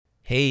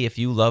Hey, if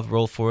you love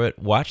Roll For It,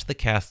 watch the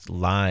cast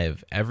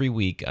live every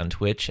week on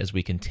Twitch as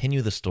we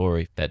continue the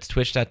story. That's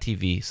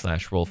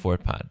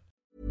twitch.tv/rollforitpod.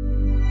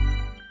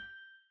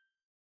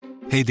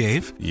 Hey,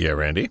 Dave. Yeah,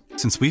 Randy?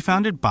 Since we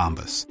founded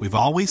Bombas, we've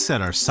always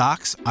said our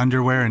socks,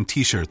 underwear, and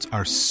T-shirts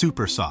are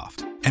super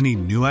soft. Any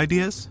new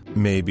ideas?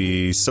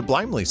 Maybe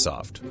sublimely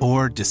soft.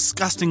 Or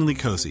disgustingly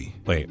cozy.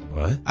 Wait,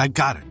 what? I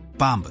got it.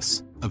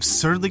 Bombas.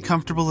 Absurdly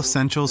comfortable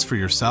essentials for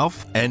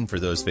yourself And for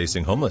those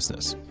facing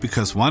homelessness.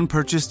 because one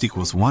purchased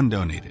equals one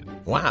donated.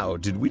 Wow,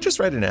 did we just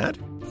write an ad?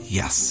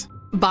 Yes.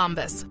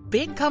 Bombas.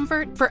 Big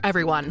comfort for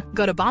everyone.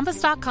 Go to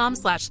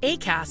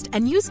bombas.com/ACAST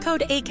and use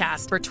code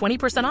ACAST for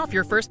 20% off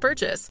your first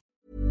purchase.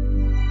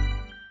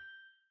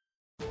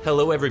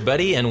 Hello,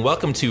 everybody, and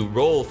welcome to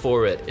Roll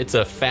For It. It's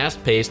a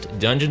fast-paced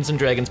Dungeons &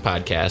 Dragons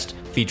podcast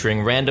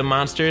featuring random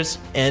monsters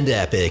and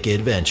epic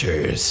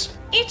adventures.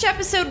 Each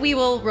episode, we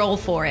will roll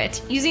for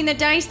it, using the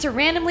dice to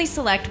randomly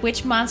select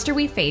which monster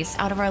we face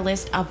out of our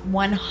list of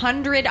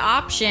 100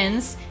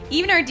 options.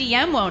 Even our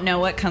DM won't know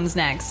what comes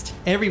next.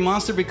 Every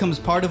monster becomes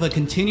part of a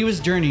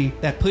continuous journey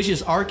that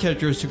pushes our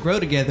characters to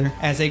grow together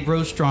as they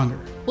grow stronger.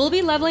 We'll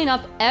be leveling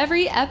up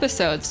every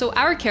episode, so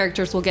our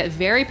characters will get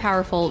very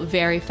powerful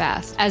very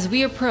fast as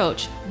we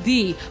approach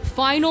the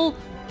final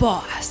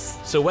boss.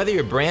 So whether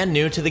you're brand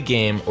new to the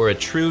game or a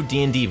true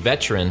D&D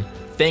veteran,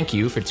 thank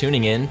you for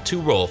tuning in to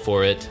Roll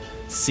For It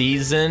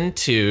Season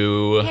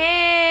 2.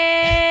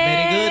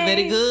 Hey!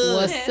 Very good.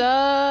 What's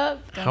up?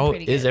 How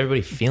pretty is good.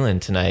 everybody feeling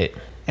tonight?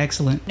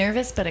 Excellent.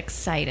 Nervous but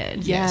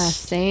excited. Yeah,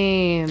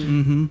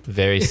 same.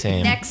 Very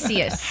same.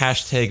 Nexius.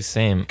 Hashtag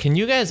same. Can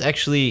you guys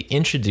actually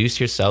introduce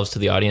yourselves to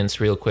the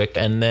audience real quick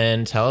and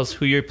then tell us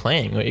who you're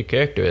playing, what your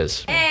character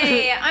is?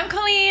 Hey, I'm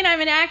Colleen. I'm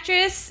an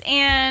actress,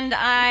 and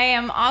I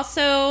am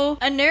also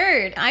a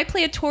nerd. I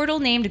play a turtle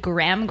named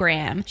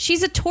Gram.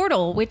 She's a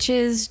turtle, which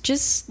is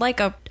just like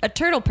a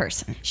turtle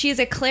person. She is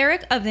a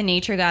cleric of the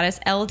nature goddess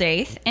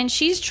Eldaith, and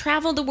she's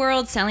traveled the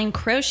world selling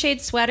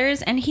crocheted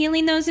sweaters and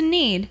healing those in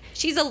need.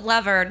 She's a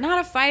lover, not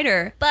a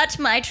fighter, but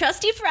my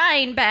trusty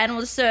frying pan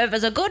will serve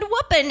as a good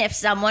whooping if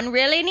someone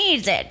really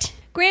needs it.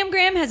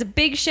 Gram has a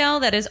big shell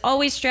that is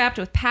always strapped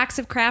with packs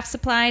of craft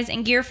supplies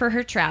and gear for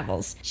her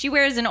travels. She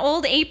wears an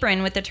old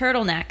apron with a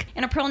turtleneck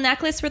and a pearl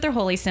necklace with her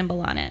holy symbol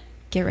on it.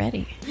 Get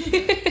ready.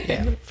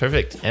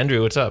 Perfect.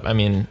 Andrew, what's up? I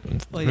mean,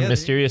 Well, yeah,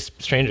 mysterious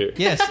stranger.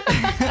 Yes.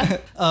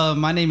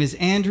 My name is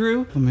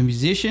Andrew. I'm a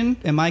musician,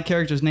 and my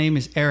character's name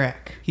is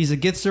Eric. He's a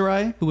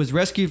Githzerai who was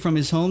rescued from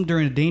his home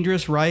during a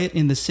dangerous riot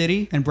in the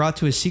city and brought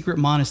to a secret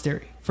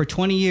monastery. For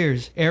 20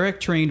 years, Eric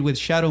trained with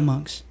shadow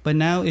monks, but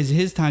now is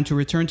his time to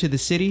return to the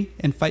city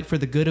and fight for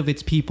the good of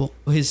its people.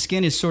 His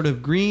skin is sort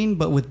of green,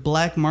 but with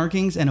black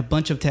markings and a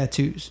bunch of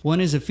tattoos.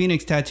 One is a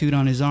phoenix tattooed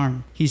on his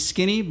arm. He's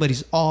skinny, but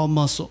he's all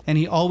muscle, and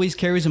he always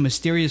carries a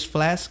mysterious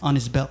flask on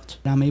his belt.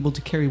 I'm able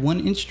to carry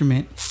one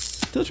instrument.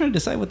 Still trying to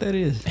decide what that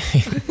is.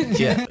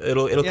 Yeah,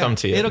 it'll come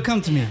to you. It'll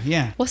come to me,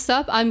 yeah. What's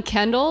up? I'm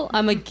Kendall.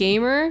 I'm a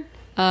gamer.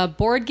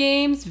 Board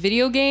games,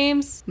 video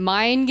games,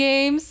 mind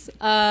games,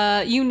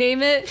 you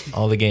name it.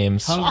 All the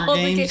games. Hunger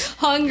Games.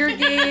 Hunger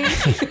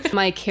Games.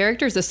 My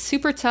character is a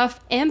super tough,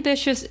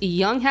 ambitious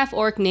young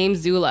half-orc named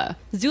Zula.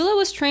 Zula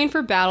was trained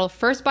for battle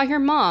first by her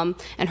mom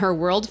and her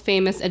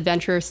world-famous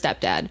adventurer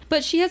stepdad,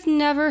 but she has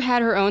never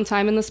had her own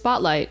time in the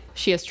spotlight.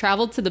 She has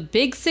traveled to the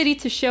big city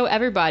to show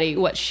everybody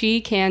what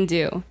she can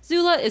do.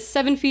 Zula is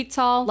 7 feet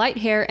tall, light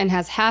hair, and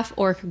has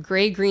half-orc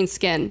gray-green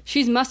skin.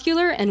 She's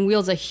muscular and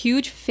wields a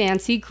huge,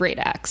 fancy great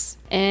axe.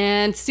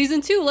 And season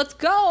 2, let's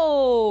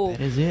go!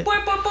 That is it.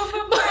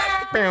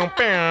 Bow,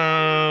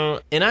 bow.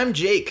 And I'm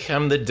Jake.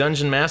 I'm the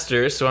dungeon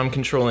master, so I'm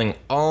controlling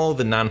all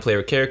the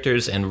non-player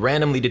characters and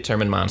randomly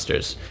determined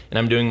monsters. And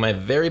I'm doing my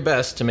very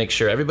best to make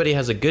sure everybody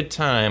has a good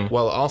time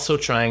while also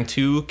trying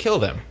to kill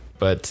them.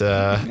 But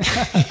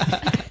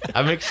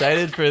I'm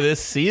excited for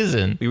this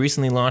season. We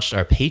recently launched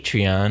our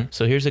Patreon,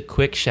 so here's a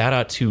quick shout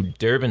out to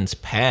Durbin's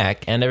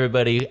Pack and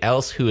everybody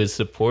else who is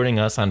supporting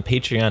us on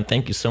Patreon.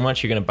 Thank you so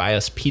much. You're going to buy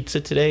us pizza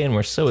today, and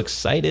we're so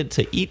excited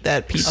to eat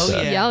that pizza.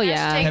 Oh, yeah. Hell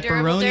yeah. Hashtag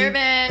Durable Pepperoni.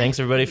 Durbin. Thanks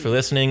everybody for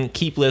listening.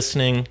 Keep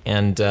listening,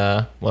 and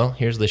well,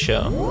 here's the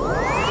show.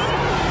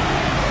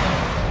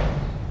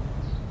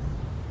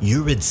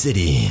 Urid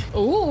City.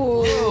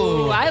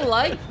 Ooh, I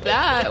like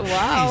that.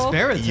 Wow. He's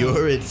baritone.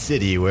 Urid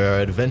City, where our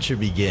adventure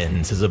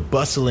begins, is a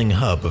bustling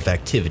hub of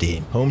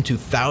activity, home to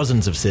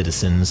thousands of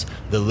citizens,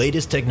 the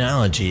latest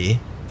technology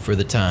for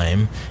the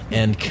time,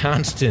 and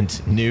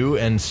constant new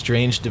and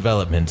strange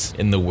developments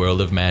in the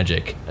world of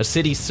magic. A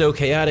city so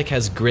chaotic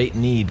has great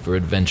need for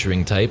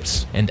adventuring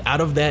types, and out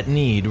of that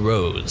need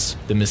rose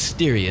the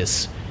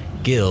mysterious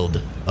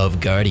Guild of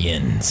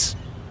Guardians.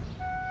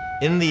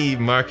 In the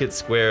market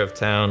square of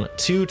town,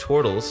 two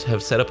turtles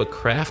have set up a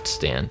craft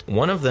stand.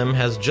 One of them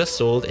has just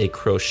sold a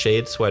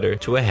crocheted sweater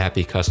to a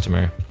happy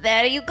customer.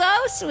 There you go,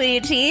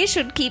 sweetie.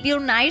 Should keep you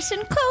nice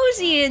and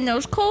cozy in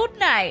those cold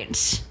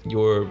nights.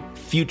 Your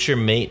future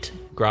mate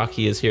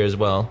Grocky is here as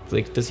well.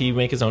 Like, does he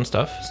make his own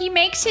stuff? He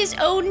makes his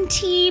own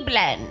tea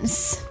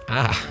blends.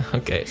 Ah,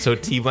 okay. So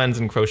tea blends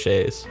and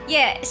crochets.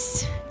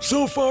 Yes.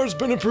 So far, it's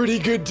been a pretty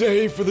good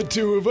day for the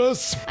two of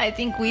us. I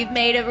think we've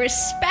made a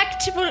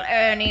respectable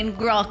earning,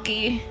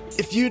 Grocky.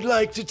 If you'd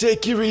like to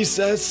take your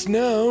recess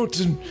now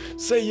to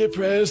say your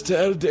prayers to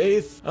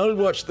Eldaith, I'll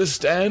watch the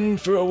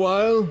stand for a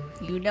while.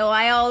 You know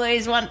I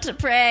always want to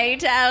pray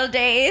to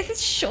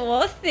Eldaith.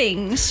 Sure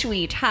thing,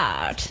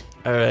 sweetheart.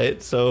 All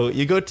right, so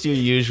you go to your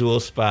usual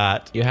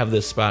spot. You have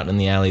this spot in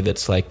the alley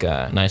that's like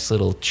a nice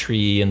little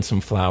tree and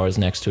some flowers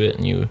next to it,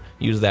 and you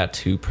use that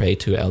to pray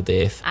to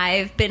Eldaith.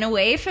 I've been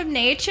away from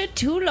nature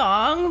too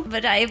long,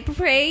 but I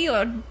pray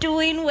you're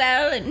doing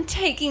well and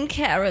taking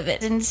care of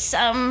it. And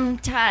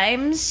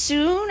sometime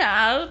soon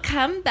I'll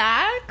come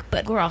back.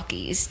 But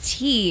Grocky's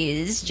tea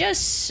is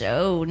just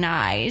so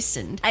nice,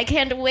 and I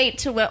can't wait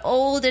till we're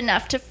old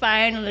enough to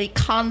finally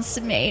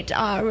consummate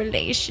our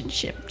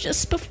relationship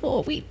just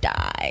before we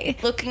die.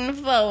 Looking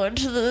forward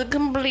to the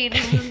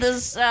completing of the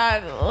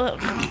saga.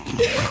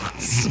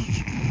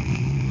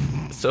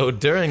 So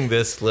during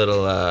this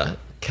little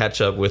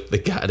catch up with the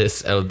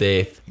goddess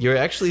Eldaith, you're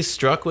actually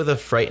struck with a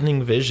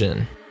frightening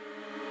vision.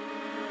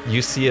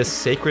 You see a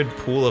sacred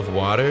pool of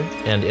water,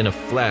 and in a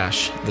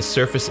flash, the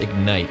surface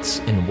ignites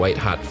in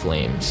white-hot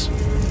flames.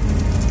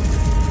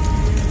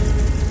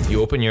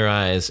 You open your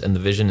eyes, and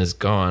the vision is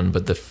gone,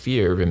 but the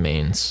fear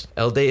remains.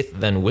 Eldaith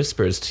then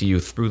whispers to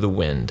you through the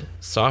wind.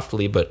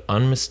 Softly but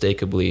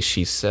unmistakably,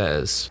 she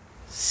says,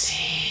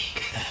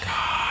 "Seek the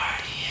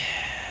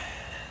Guardians."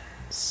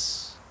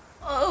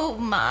 Oh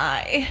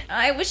my.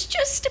 I was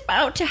just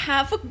about to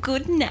have a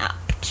good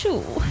nap,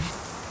 too.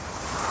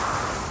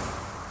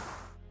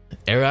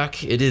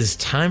 Arak, it is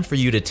time for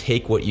you to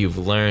take what you've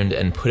learned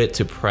and put it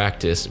to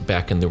practice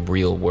back in the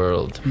real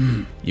world.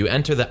 You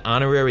enter the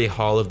honorary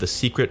hall of the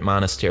secret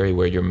monastery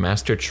where your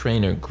master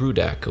trainer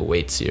Grudak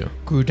awaits you.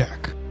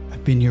 Grudak,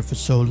 I've been here for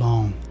so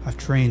long. I've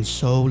trained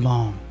so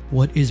long.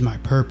 What is my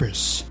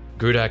purpose?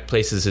 Grudak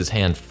places his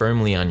hand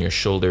firmly on your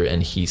shoulder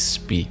and he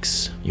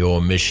speaks. Your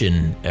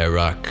mission,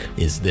 Arak,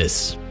 is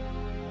this.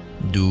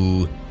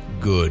 Do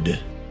good.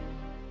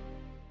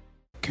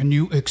 Can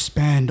you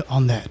expand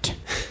on that?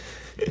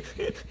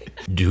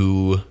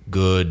 Do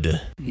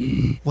good.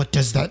 What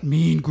does that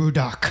mean,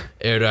 Grudak?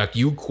 Arak,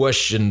 you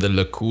question the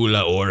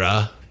Lakula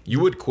aura. You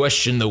would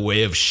question the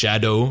way of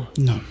shadow.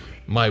 No.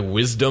 My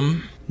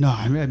wisdom. No,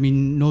 I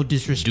mean, no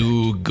disrespect.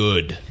 Do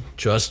good.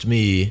 Trust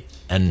me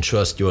and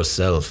trust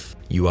yourself.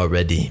 You are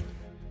ready.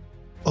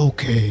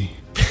 Okay.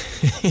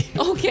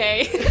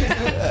 Okay.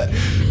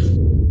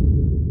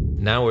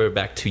 Now we're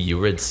back to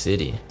Urid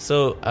City.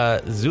 So,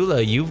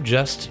 Zula, you've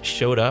just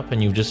showed up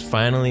and you've just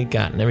finally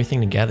gotten everything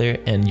together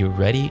and you're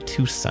ready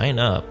to sign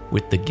up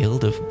with the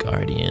Guild of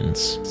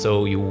Guardians.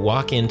 So you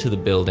walk into the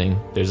building.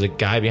 There's a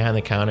guy behind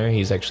the counter.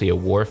 He's actually a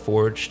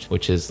Warforged,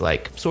 which is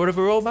like sort of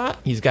a robot.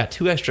 He's got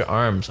 2 extra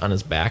arms on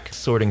his back,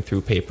 sorting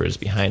through papers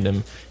behind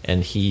him.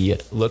 And he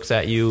looks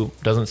at you,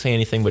 doesn't say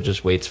anything, but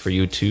just waits for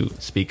you to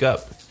speak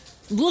up.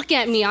 Look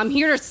at me. I'm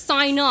here to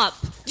sign up.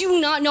 Do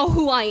you not know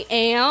who I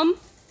am?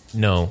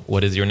 No,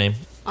 what is your name?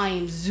 I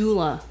am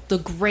Zula, the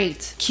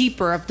great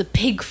keeper of the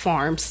pig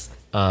farms.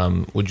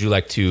 Would you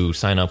like to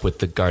sign up with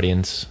the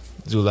Guardians,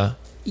 Zula?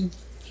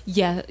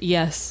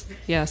 Yes.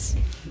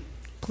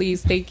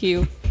 Please, thank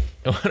you.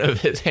 One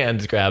of his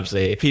hands grabs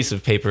a piece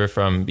of paper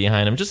from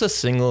behind him, just a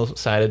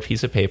single-sided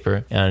piece of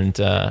paper, and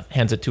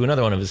hands it to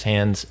another one of his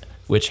hands,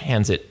 which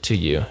hands it to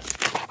you.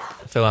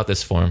 Fill out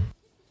this form.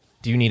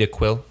 Do you need a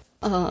quill?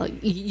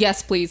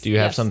 Yes, please. Do you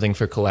have something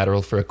for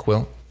collateral for a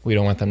quill? We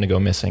don't want them to go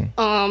missing.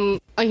 I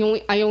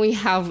only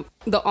have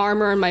the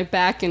armor on my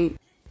back and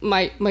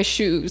my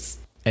shoes.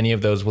 Any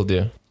of those will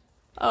do.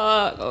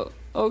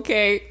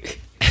 Okay.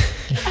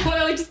 Why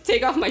don't I just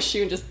take off my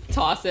shoe and just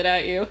toss it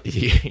at you?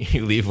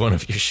 You leave one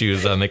of your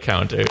shoes on the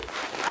counter.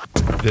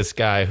 This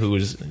guy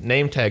whose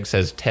name tag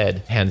says Ted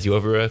hands you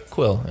over a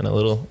quill and a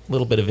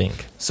little bit of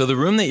ink. So the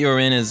room that you're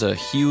in is a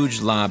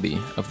huge lobby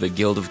of the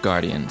Guild of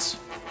Guardians.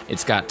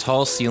 It's got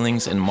tall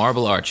ceilings and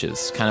marble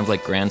arches, kind of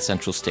like Grand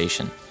Central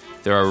Station.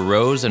 There are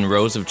rows and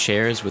rows of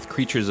chairs with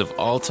creatures of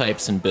all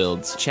types and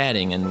builds,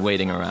 chatting and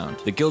waiting around.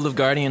 The Guild of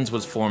Guardians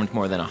was formed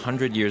more than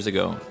 100 years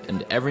ago,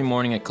 and every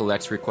morning it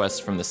collects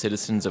requests from the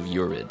citizens of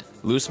Urid.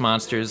 Loose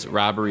monsters,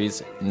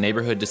 robberies,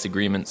 neighborhood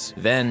disagreements.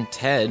 Then,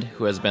 Ted,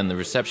 who has been the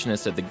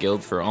receptionist at the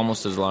Guild for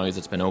almost as long as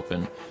it's been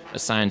open,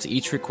 assigns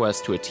each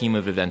request to a team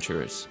of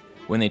adventurers.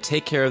 When they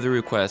take care of the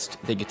request,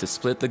 they get to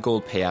split the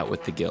gold payout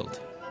with the Guild.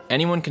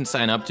 Anyone can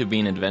sign up to be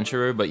an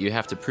adventurer, but you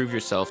have to prove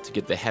yourself to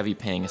get the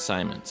heavy-paying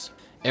assignments.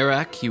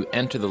 Arak, you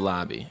enter the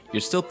lobby. You're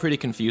still pretty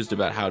confused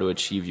about how to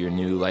achieve your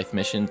new life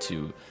mission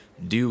to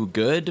do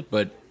good,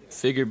 but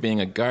figure being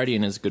a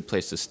guardian is a good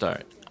place to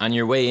start. On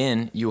your way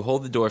in, you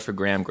hold the door for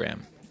Gram.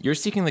 You're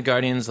seeking the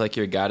Guardians like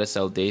your goddess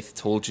Eldaith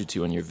told you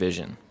to in your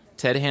vision.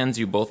 Ted hands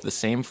you both the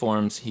same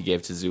forms he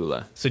gave to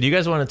Zula. So do you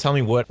guys want to tell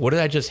me what did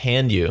I just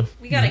hand you?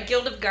 We got a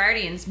Guild of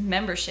Guardians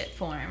membership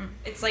form.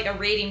 It's like a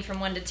rating from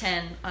 1 to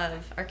 10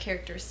 of our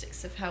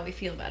characteristics of how we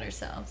feel about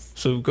ourselves.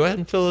 So go ahead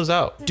and fill those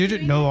out.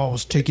 Didn't know I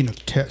was taking a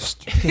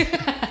test.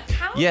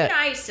 How Yeah.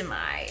 nice am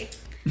I?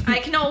 I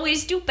can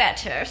always do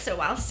better,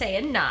 so I'll say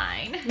a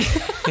 9.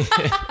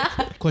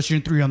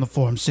 Question 3 on the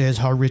form says,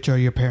 how rich are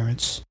your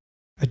parents?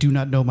 I do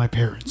not know my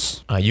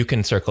parents. You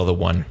can circle the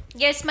 1.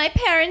 Yes, my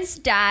parents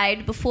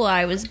died before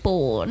I was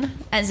born,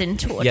 as in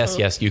Turtle.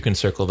 Yes, you can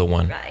circle the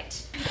 1.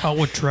 Right.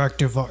 How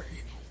attractive are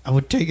you? I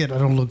would take it. I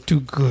don't look too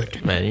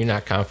good. Man, you're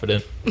not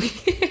confident.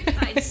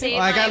 I'd say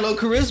I got low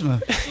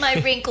charisma. my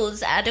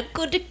wrinkles add a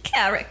good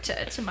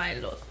character to my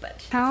look,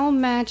 but... How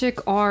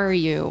magic are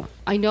you?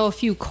 I know a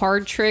few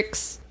card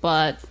tricks,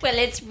 but Well,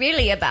 it's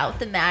really about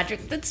the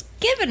magic that's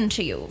given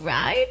to you,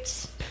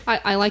 right?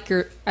 I like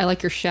your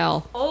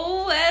shell.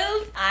 Oh,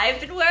 well,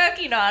 I've been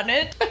working on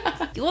it.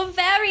 You're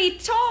very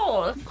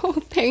tall. Oh,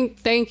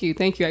 thank you.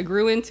 I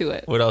grew into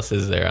it. What else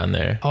is there on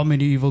there? How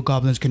many evil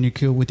goblins can you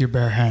kill with your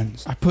bare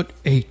hands? I put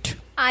 8.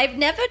 I've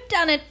never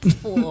done it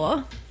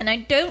before, and I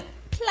don't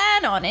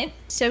plan on it,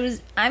 so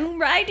I'm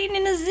writing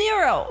in a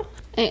 0.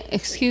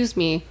 Excuse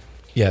me.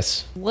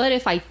 Yes. What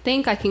if I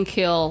think I can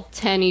kill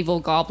 10 evil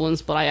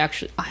goblins, but I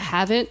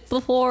haven't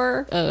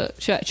before?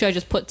 Should I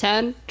just put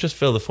 10? Just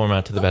fill the form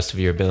out to the best of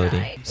your ability.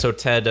 Right. So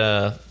Ted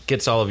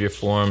gets all of your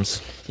forms.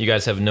 You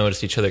guys have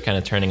noticed each other kind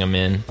of turning them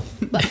in.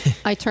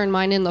 I turned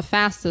mine in the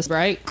fastest,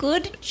 right?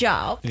 Good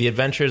job. The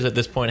adventurers at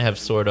this point have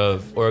sort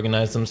of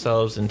organized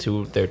themselves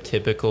into their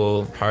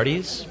typical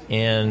parties,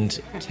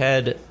 and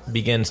Ted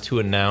begins to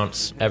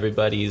announce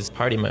everybody's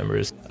party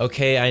members.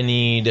 Okay, I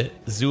need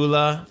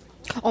Zula,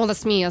 Oh,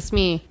 that's me.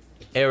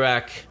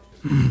 Arak,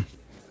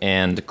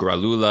 And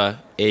Gralula,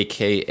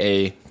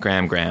 a.k.a.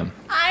 Gram.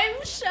 I'm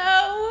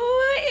so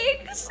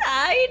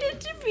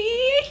excited to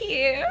be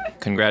here.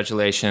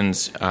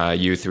 Congratulations,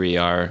 you 3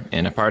 are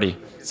in a party.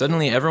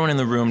 Suddenly, everyone in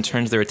the room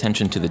turns their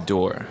attention to the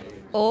door.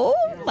 Oh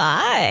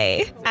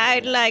my.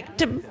 I'd like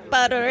to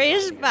butter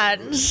his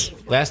buns.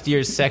 last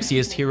year's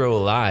sexiest hero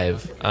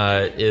alive,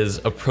 is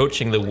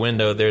approaching the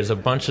window. There's a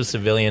bunch of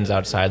civilians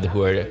outside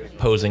who are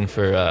posing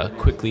for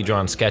quickly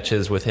drawn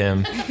sketches with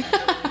him.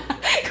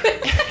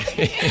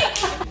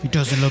 He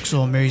doesn't look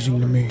so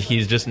amazing to me.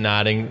 He's just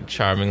nodding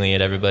charmingly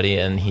at everybody,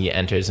 and he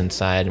enters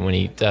inside. And when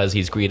he does,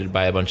 he's greeted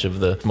by a bunch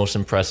of the most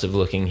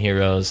impressive-looking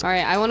heroes. All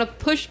right, I want to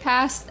push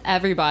past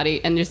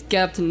everybody and just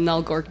get up to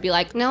Nelgork and be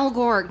like,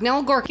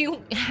 Nelgork,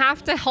 you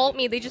have to help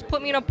me. They just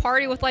put me in a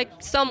party with, like,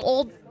 some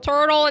old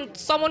turtle and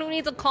someone who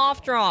needs a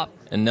cough drop.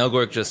 And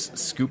Nelgork just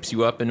scoops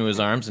you up into his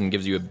arms and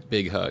gives you a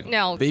big hug.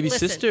 No, Baby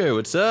listen. sister,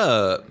 what's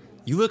up?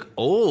 You look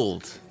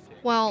old.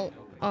 Well,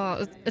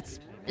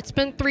 it's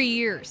been 3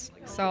 years,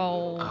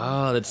 so...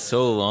 Oh, that's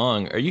so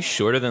long. Are you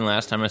shorter than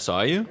last time I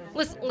saw you?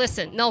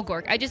 Listen,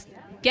 Nelgork,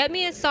 get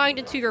me assigned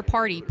into your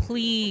party,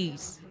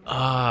 please.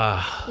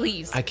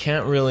 Please. I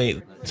can't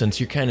really, since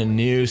you're kind of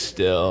new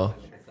still.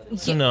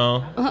 So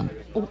no.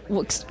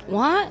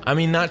 What? I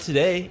mean, not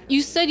today.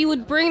 You said you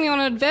would bring me on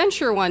an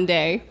adventure one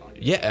day.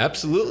 Yeah,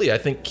 absolutely. I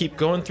think keep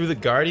going through the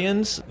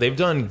Guardians. They've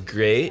done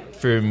great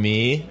for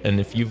me, and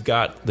if you've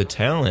got the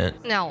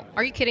talent. No,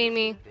 are you kidding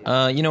me?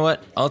 You know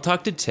what? I'll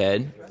talk to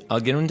Ted. I'll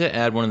get him to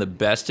add one of the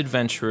best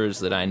adventurers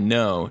that I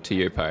know to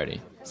your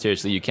party.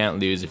 Seriously, you can't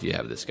lose if you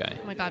have this guy.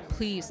 Oh my god,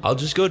 please. I'll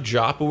just go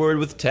drop a word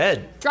with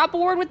Ted. Drop a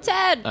word with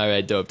Ted. All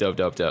right, dope.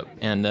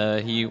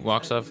 And he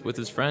walks off with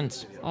his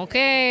friends.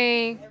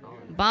 Okay.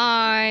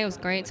 Bye. It was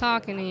great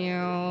talking to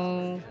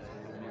you.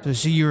 So I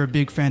see you're a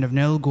big fan of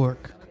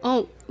Nelgork.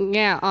 Oh,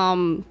 yeah,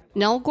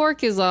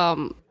 Nelgork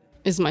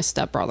is my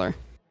stepbrother.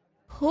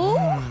 Who?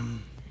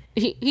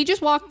 He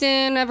just walked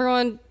in,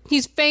 everyone,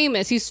 he's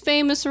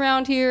famous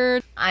around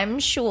here. I'm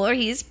sure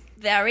he's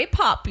very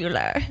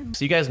popular.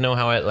 So you guys know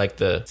how at like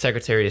the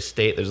Secretary of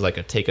State, there's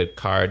like take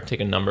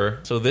a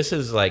number. So this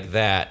is like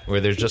that, where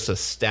there's just a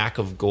stack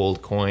of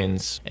gold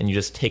coins, and you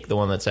just take the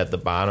one that's at the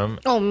bottom.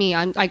 Oh, me,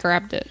 I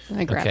grabbed it.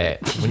 Okay,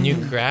 when you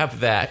grab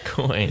that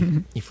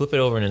coin, you flip it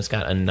over and it's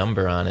got a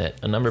number on it,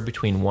 a number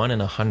between 1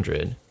 and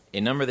 100.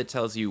 A number that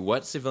tells you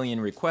what civilian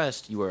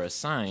request you are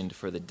assigned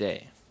for the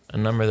day. A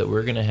number that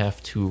we're gonna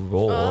have to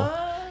roll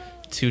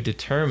to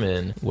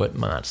determine what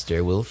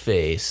monster we'll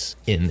face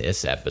in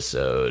this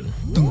episode.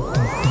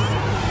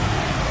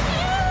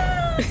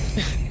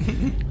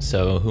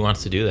 So who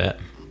wants to do that?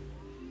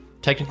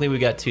 Technically, we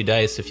got 2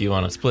 dice if you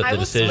want to split the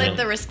decision. I will split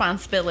the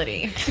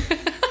responsibility.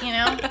 You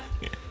know?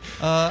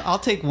 I'll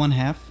take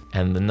 1/2.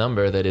 And the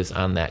number that is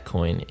on that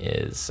coin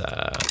is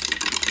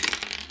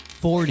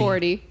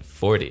 40.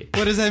 40.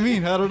 What does that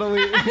mean? I don't know.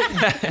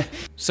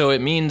 So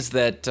it means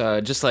that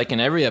just like in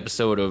every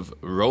episode of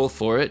Roll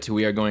For It,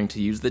 we are going to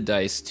use the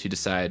dice to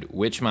decide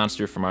which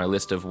monster from our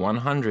list of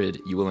 100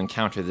 you will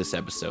encounter this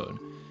episode.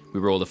 We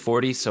rolled a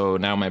 40, so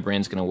now my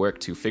brain's going to work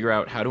to figure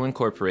out how to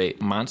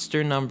incorporate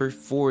monster number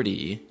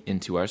 40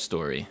 into our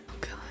story.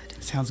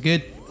 Sounds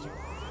good.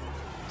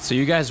 So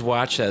you guys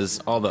watch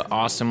as all the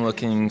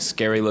awesome-looking,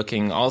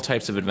 scary-looking, all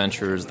types of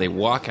adventurers, they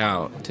walk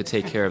out to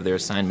take care of their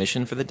assigned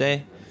mission for the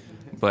day.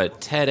 But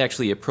Ted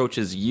actually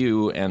approaches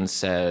you and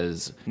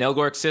says,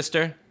 Nelgork's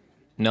sister?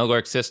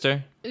 Nelgork's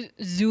sister?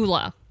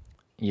 Zula.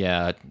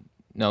 Yeah,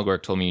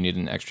 Nelgork told me you need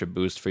an extra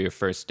boost for your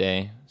first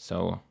day,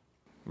 so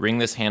ring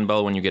this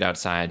handbell when you get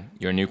outside.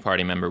 Your new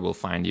party member will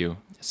find you.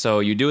 So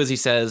you do as he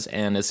says,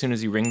 and as soon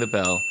as you ring the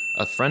bell,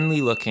 a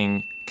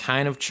friendly-looking,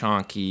 kind of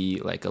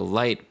chonky, like a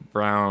light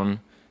brown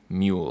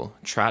mule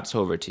trots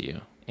over to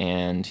you,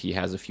 and he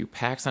has a few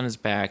packs on his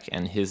back,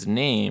 and his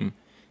name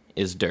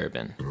is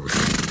Durbin.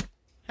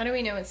 How do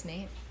we know its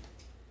name?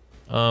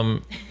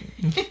 I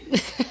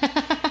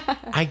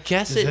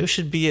guess it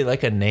should be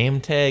like a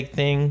name tag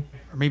thing.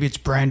 Or maybe it's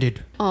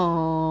branded.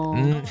 Oh.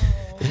 No,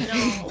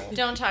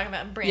 don't talk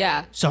about brand.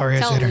 Yeah. Sorry,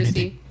 Tell I said him,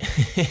 anything.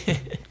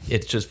 Lucy.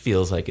 It just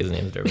feels like his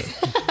name is Durbin.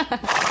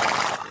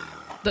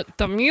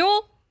 The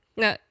mule?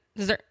 Now,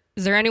 is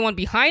there anyone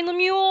behind the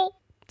mule?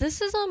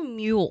 This is a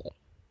mule.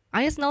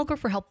 I asked Nelgor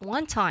for help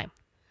one time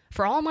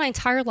for all my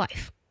entire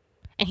life.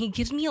 And he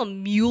gives me a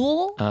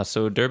mule?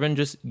 So Durbin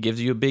just gives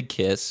you a big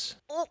kiss.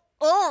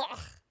 Ugh.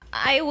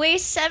 I weigh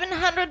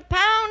 700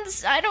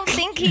 pounds. I don't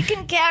think he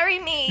can carry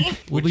me.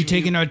 We'll be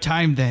taking our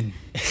time then.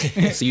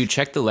 So you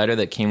check the letter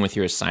that came with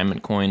your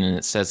assignment coin, and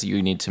it says that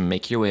you need to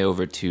make your way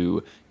over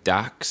to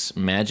Doc's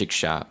Magic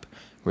Shop,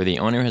 where the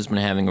owner has been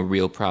having a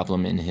real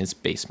problem in his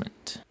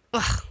basement.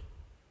 Ugh.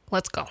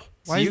 Let's go.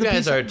 So you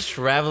guys are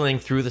traveling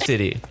through the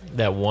city,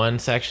 that one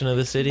section of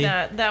the city.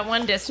 That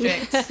one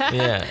district.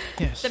 Yeah.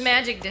 Yes. The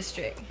magic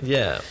district.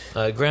 Yeah.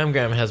 Graham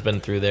has been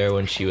through there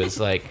when she was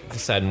like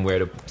deciding where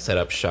to set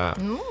up shop.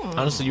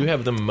 Honestly, you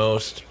have the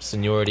most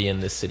seniority in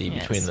this city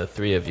between the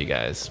three of you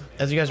guys.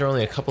 As you guys are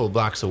only a couple of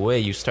blocks away,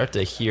 you start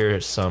to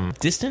hear some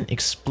distant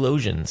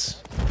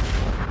explosions.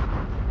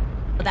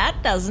 That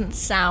doesn't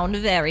sound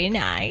very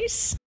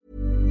nice.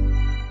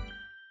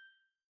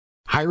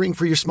 Hiring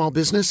for your small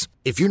business?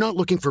 If you're not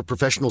looking for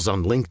professionals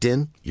on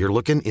LinkedIn, you're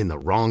looking in the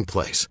wrong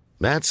place.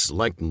 That's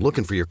like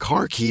looking for your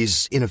car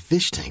keys in a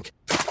fish tank.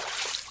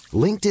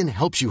 LinkedIn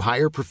helps you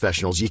hire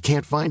professionals you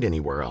can't find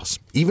anywhere else,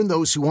 even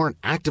those who aren't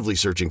actively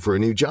searching for a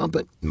new job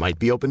but might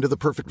be open to the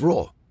perfect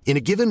role. In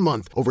a given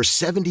month, over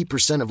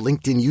 70% of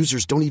LinkedIn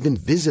users don't even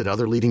visit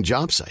other leading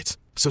job sites.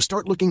 So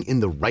start looking in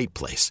the right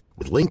place.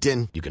 With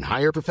LinkedIn, you can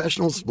hire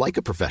professionals like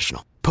a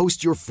professional.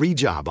 Post your free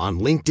job on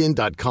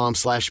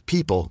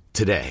linkedin.com/people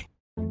today.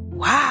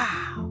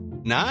 Wow.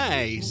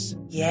 Nice.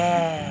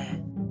 Yeah.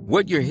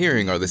 What you're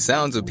hearing are the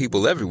sounds of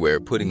people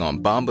everywhere putting on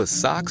Bombas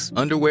socks,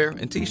 underwear,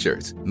 and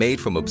T-shirts made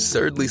from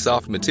absurdly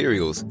soft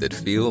materials that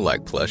feel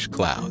like plush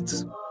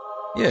clouds.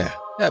 Yeah,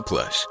 that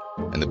plush.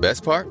 And the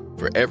best part?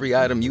 For every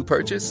item you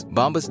purchase,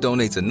 Bombas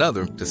donates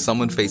another to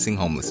someone facing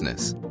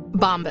homelessness.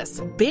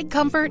 Bombas. Big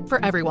comfort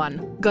for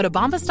everyone. Go to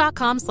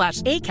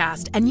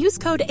bombas.com/ACAST and use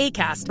code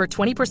ACAST for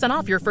 20%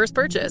 off your first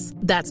purchase.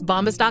 That's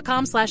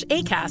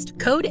bombas.com/ACAST.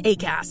 Code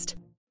ACAST.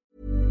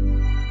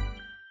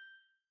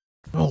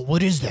 Oh,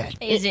 what is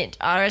that? Is it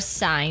our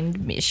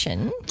assigned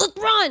mission? Let's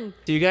run!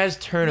 So you guys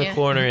turn a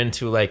corner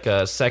into like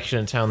a section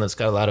of town that's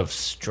got a lot of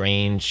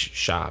strange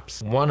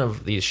shops. One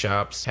of these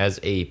shops has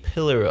a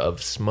pillar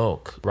of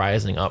smoke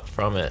rising up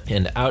from it.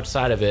 And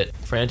outside of it,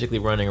 frantically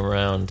running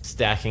around,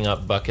 stacking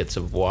up buckets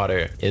of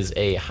water, is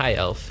a high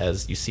elf.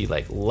 As you see,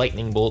 like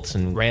lightning bolts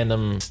and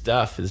random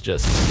stuff is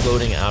just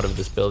floating out of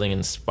this building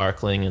and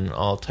sparkling and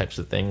all types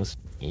of things.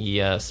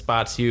 He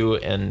spots you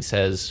and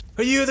says,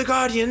 "Are you the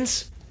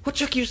Guardians? What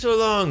took you so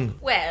long?"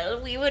 Well,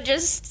 we were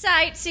just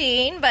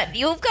sightseeing, but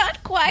you've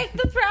got quite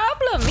the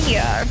problem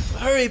here.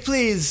 "Hurry,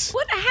 please."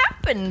 What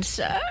happened,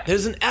 sir?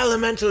 "There's an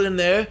elemental in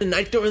there, and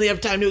I don't really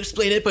have time to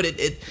explain it, but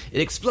it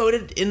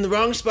exploded in the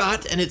wrong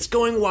spot, and it's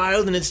going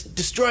wild, and it's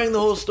destroying the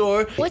whole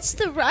store." What's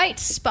the right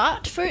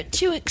spot for it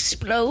to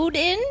explode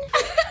in?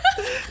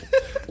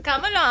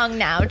 Come along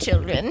now,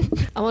 children.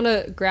 I want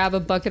to grab a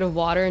bucket of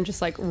water and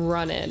just like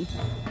run in.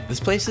 This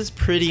place is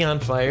pretty on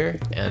fire,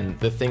 and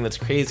the thing that's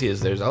crazy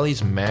is there's all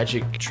these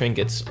magic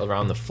trinkets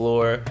around the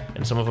floor,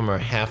 and some of them are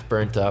half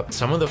burnt up.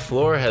 Some of the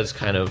floor has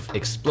kind of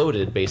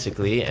exploded,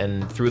 basically,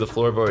 and through the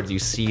floorboards you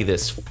see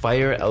this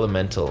fire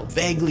elemental,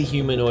 vaguely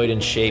humanoid in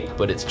shape,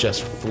 but it's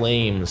just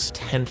flames,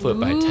 10 foot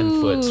by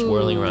 10 foot,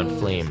 swirling around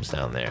flames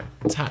down there.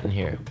 It's hot in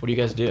here. What do you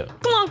guys do?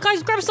 Come on,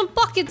 guys, grab some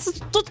buckets.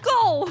 Let's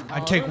go. I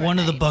take one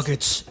of the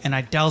buckets and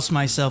I douse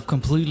myself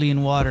completely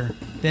in water.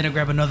 Then I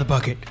grab another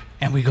bucket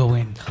and we go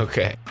in.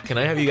 Okay. Can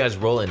I have you guys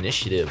roll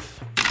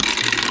initiative?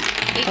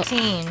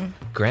 18.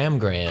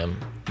 Graham,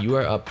 you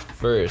are up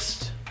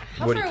first.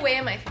 How far away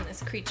am I from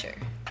this creature?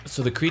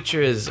 So the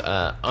creature is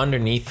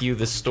underneath you.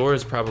 The store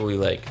is probably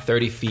like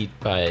 30 feet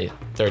by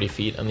 30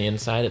 feet on the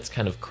inside. It's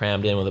kind of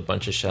crammed in with a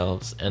bunch of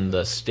shelves, and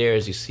the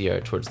stairs you see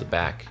are towards the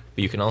back.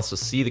 But you can also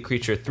see the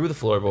creature through the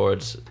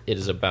floorboards. It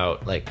is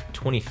about like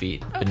 20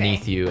 feet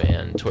beneath you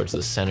and towards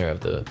the center of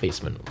the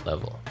basement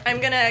level. I'm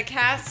gonna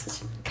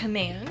cast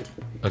command.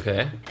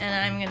 Okay. And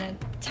I'm gonna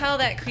tell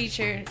that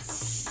creature,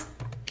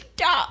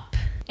 stop.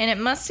 and it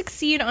must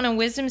succeed on a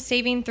wisdom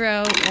saving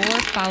throw or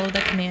follow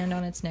the command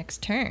on its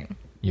next turn.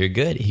 You're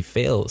good. He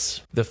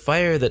fails. The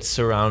fire that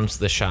surrounds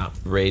the shop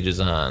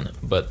rages on,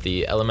 but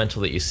the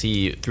elemental that you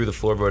see through the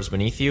floorboards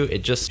beneath you,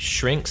 it just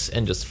shrinks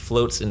and just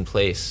floats in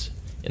place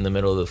in the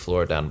middle of the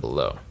floor down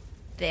below.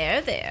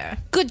 There.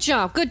 Good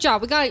job. We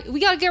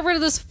gotta get rid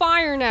of this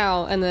fire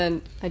now. And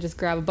then I just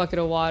grab a bucket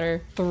of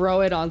water,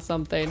 throw it on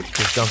something.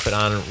 Just dump it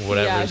on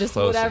whatever yeah, is just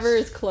closest. whatever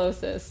is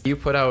closest. You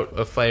put out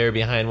a fire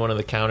behind one of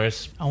the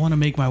counters. I want to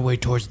make my way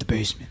towards the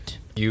basement.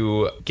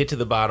 You get to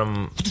the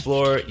bottom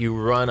floor. You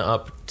run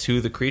up to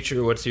the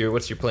creature. What's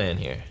your plan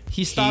here?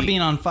 He stopped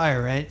being on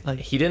fire, right? Like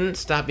he didn't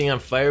stop being on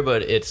fire,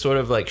 but it sort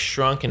of like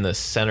shrunk in the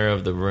center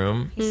of the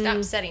room. He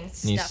stopped setting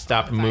stuff. And he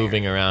stopped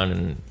moving around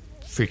and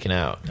freaking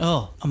out.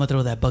 Oh, I'm gonna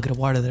throw that bucket of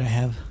water that I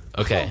have.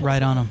 Okay.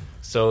 Right on him.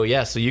 So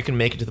you can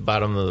make it to the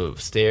bottom of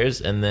the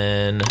stairs, and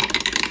then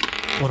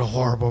what a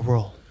horrible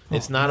roll.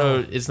 It's not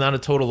a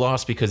total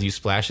loss because you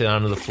splash it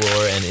onto the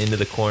floor and into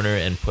the corner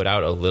and put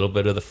out a little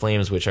bit of the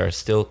flames, which are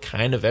still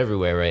kind of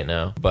everywhere right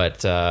now.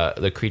 But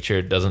the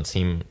creature doesn't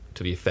seem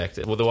to be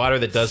affected. Well, the water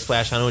that does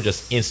splash onto it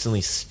just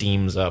instantly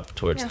steams up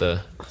towards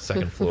the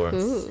second floor.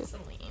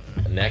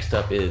 Next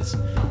up is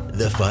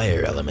the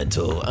fire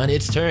elemental. On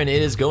its turn,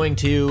 it is going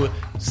to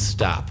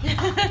stop.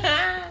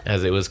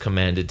 As it was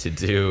commanded to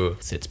do.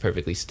 It sits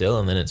perfectly still,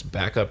 and then it's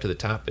back up to the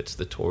top. It's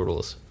the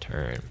turtle's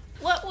turn.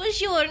 What was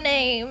your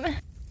name?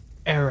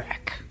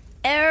 Eric.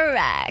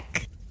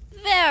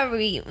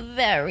 Very,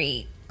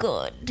 very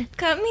good.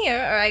 Come here,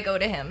 or I go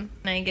to him.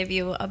 And I give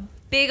you a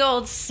big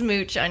old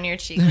smooch on your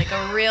cheek, like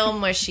a real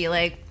mushy,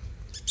 like...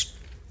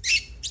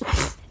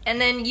 And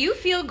then you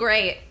feel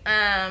great.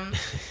 I'm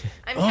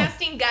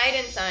casting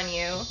guidance on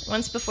you.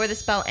 Once before the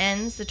spell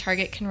ends, the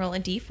target can roll a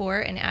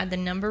d4 and add the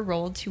number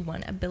rolled to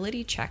one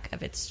ability check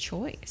of its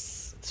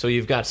choice. So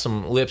you've got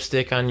some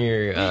lipstick on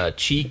your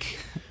cheek.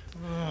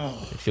 I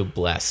feel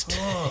blessed.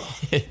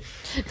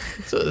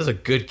 So this is a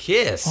good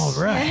kiss. All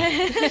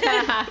right.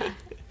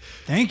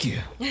 Thank you.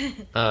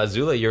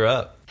 Zula, you're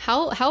up.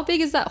 How big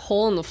is that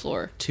hole in the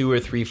floor? 2 or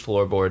 3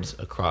 floorboards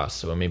across,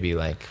 so maybe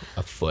like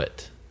a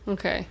foot.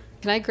 Okay.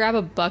 Can I grab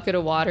a bucket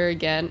of water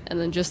again and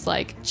then just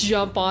like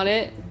jump on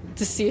it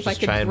to see if I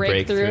Just try can and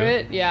break through through?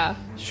 it? Yeah.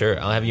 Sure,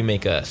 I'll have you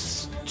make a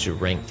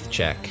strength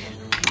check.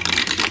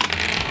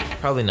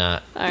 Probably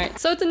not. All right.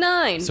 So it's a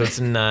 9. So it's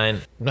a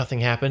 9.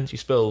 Nothing happens. You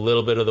spill a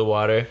little bit of the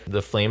water.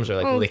 The flames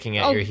are like licking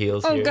at your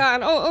heels here.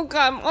 God. Oh,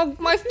 God. Oh,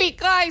 my feet,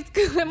 guys.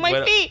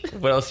 My feet.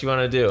 What else do you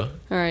want to do? All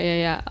right.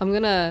 Yeah. I'm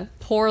going to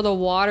pour the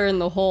water in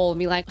the hole and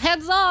be like,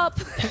 heads up.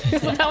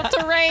 It's about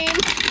to rain.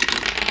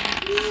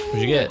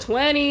 What'd you get?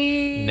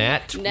 20.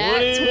 Nat 20.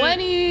 Nat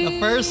 20. The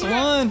first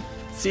one.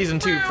 Season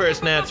 2,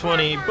 first Nat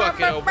 20,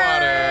 bucket of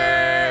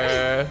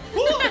water.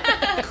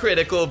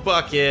 Critical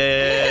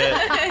bucket.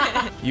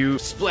 You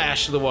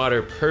splash the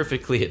water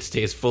perfectly. It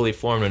stays fully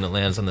formed and it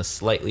lands on the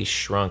slightly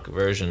shrunk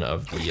version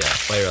of the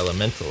fire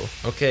elemental.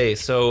 Okay,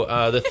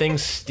 so the thing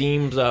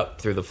steams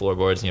up through the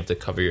floorboards and you have to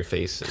cover your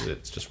face as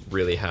it's just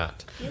really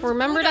hot.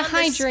 Remember to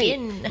hydrate.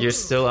 You're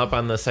still up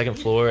on the second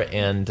floor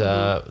and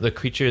the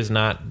creature is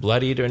not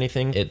bloodied or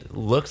anything. It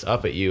looks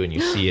up at you and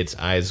you see its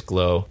eyes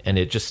glow and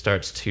it just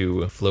starts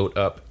to float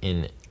up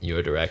in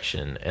your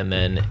direction. And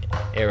then,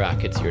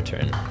 Arak, it's your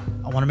turn.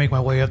 I want to make my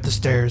way up the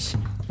stairs,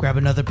 grab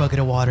another bucket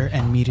of water,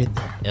 and meet it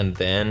there. And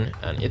then,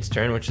 on its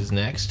turn, which is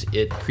next,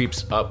 it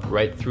creeps up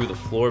right through the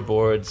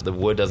floorboards. The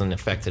wood doesn't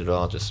affect it at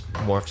all, just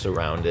morphs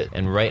around it.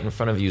 And right in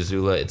front of you,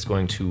 Zula, it's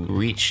going to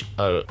reach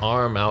an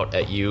arm out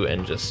at you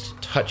and just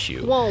touch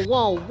you. Whoa,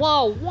 whoa,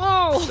 whoa,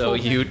 whoa. So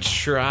you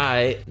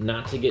try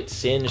not to get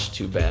singed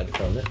too bad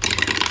from it.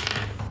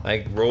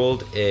 I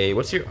rolled a...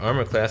 What's your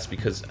armor class?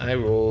 Because I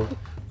rolled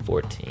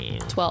 14.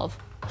 12.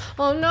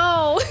 Oh,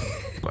 no.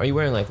 Are you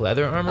wearing, like,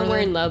 leather armor? I'm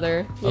wearing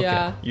leather. Okay.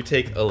 Yeah. You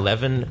take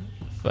 11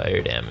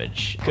 fire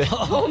damage.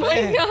 Oh,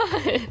 my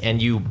God.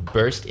 And you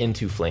burst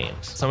into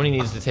flames. Somebody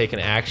needs to take an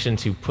action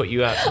to put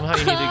you out. Somehow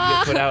you need to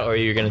get put out or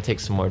you're going to take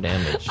some more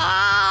damage. Can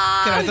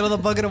I throw the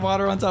bucket of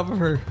water on top of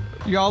her?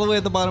 You're all the way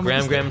at the bottom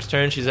of the Graham's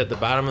turn. She's at the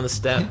bottom of the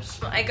steps.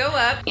 Well, I go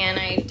up and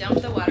I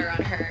dump the water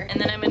on her, and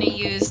then I'm going to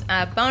use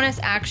a bonus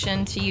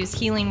action to use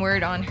Healing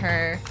Word on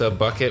her. The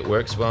bucket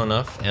works well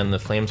enough, and the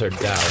flames are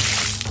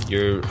doused.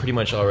 You're pretty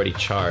much already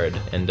charred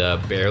and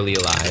barely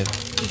alive.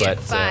 You get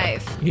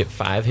 5. You get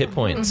 5 hit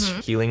points.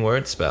 Mhm. Healing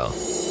Word spell.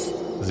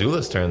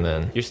 Zula's turn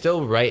then. You're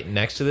still right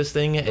next to this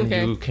thing, and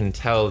Okay. you can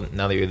tell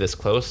now that you're this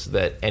close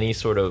that any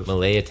sort of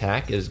melee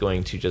attack is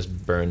going to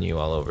just burn you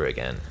all over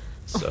again.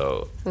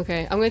 So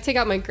Okay, I'm gonna take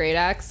out my great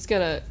axe. It's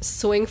gonna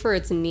swing for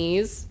its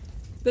knees.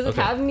 Does it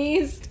Okay. have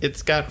knees?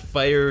 it's got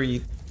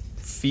fiery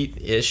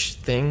feet-ish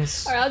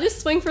things. All right, I'll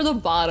just swing for the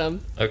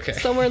bottom. Okay.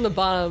 Somewhere in the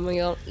bottom. And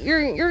go,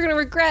 you're gonna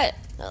regret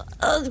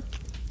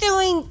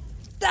doing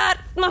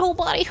that. My whole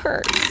body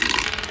hurts.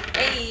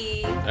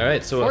 Hey. All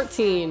right, so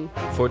 14.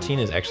 14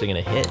 is actually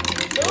going to hit.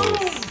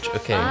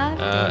 Okay,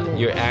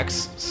 your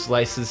axe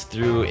slices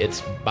through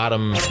its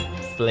bottom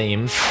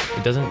flames.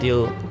 It doesn't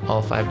deal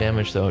all 5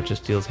 damage, though. It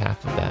just deals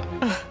half of that.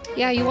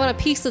 Yeah, you want a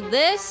piece of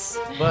this?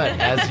 But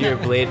as your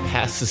blade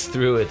passes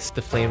through it,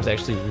 the flames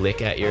actually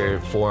lick at your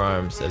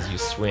forearms as you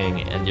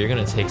swing, and you're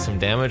going to take some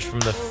damage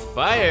from the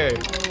fire.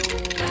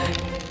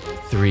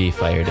 3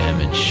 fire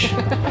damage.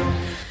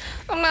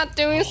 I'm not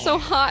doing so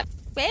hot.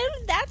 Well,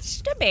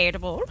 that's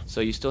debatable.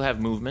 So you still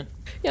have movement?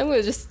 Yeah, I'm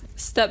gonna just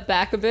step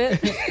back a bit.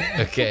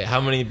 Okay,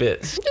 how many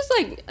bits? Just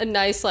like a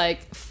nice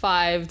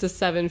 5 to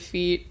 7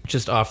 feet.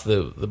 Just off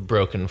the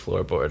broken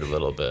floorboard a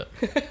little bit.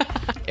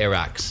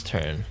 Arak's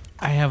turn.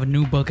 I have a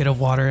new bucket of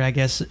water, I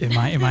guess, in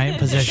my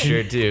possession.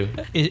 Sure do.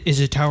 Is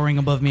it towering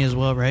above me as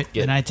well, right?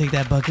 Yeah. And I take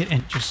that bucket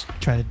and just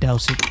try to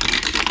douse it.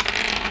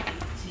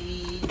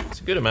 It's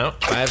a good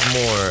amount. 5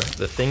 more.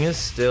 The thing is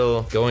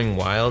still going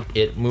wild.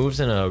 It moves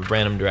in a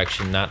random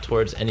direction, not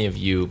towards any of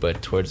you,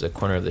 but towards a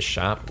corner of the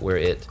shop where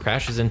it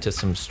crashes into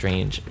some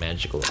strange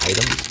magical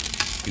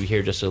items. You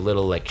hear just a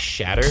little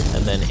shatter,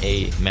 and then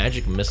a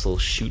magic missile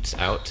shoots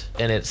out,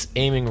 and it's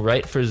aiming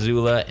right for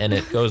Zula, and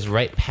it goes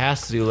right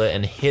past Zula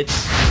and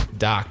hits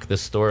Doc, the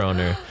store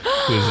owner,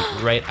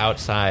 who's right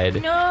outside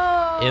in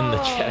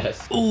the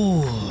chest.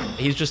 Ooh.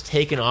 He's just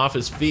taken off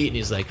his feet, and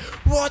he's like,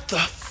 "What the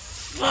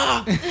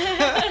fuck?"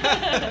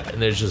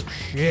 And there's just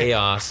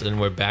chaos, and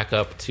we're back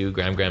up to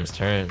Graham's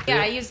turn.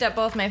 Yeah, I used up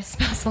both my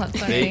spell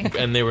slots already.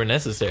 They were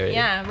necessary.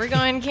 Yeah, we're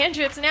going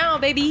cantrips now,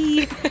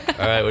 baby.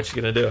 All right, what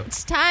you gonna do?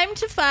 It's time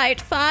to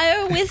fight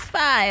fire with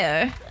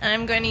fire.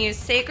 I'm going to use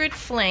Sacred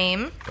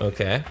Flame.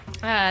 Okay.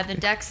 The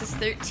dex is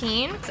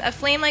 13. A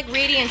flame-like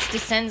radiance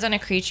descends on a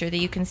creature that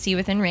you can see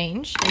within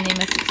range, and they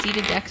must succeed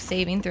a dex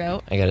saving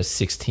throw. I got a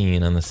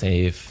 16 on the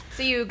save.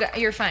 So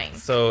you're fine.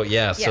 So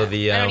so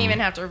the I don't even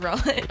have to roll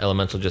it.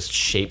 elemental just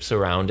shapes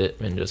around it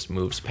and just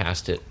moves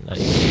past it.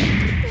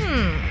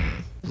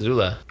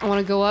 Zula. I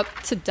want to go up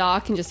to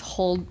Doc and just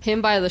hold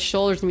him by the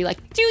shoulders and be like,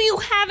 "Do you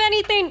have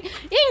anything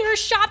in your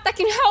shop that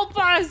can help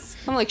us?"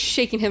 I'm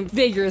shaking him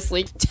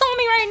vigorously. "Tell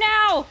me right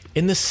now!"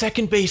 In the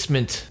second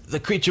basement, the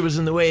creature was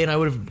in the way and I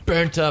would have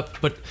burnt up,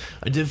 but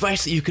a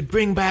device that you could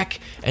bring back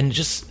and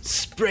just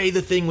spray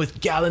the thing with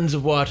gallons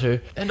of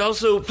water. And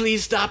also,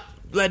 please stop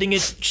letting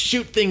it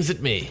shoot things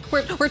at me.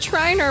 We're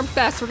trying our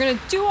best. We're gonna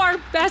do our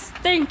best.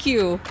 Thank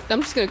you.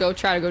 I'm just gonna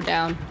try to go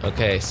down.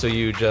 Okay, so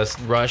you just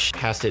rush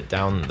past it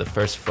down the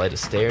first flight of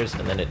stairs,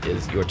 and then it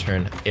is your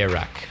turn,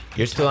 Arak.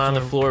 You're still on the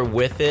floor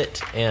with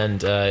it,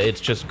 and it's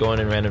just going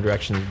in random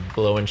directions,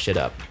 blowing shit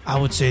up. I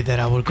would say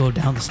that I would go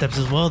down the steps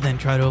as well, then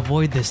try to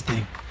avoid this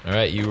thing. All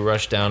right, you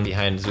rush down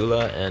behind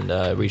Zula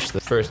and reach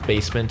the first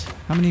basement.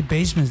 How many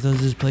basements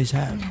does this place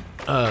have?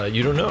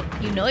 You don't know.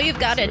 You know you've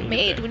got it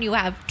made when you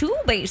have 2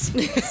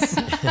 basements.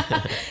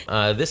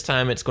 This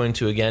time it's going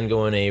to again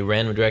go in a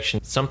random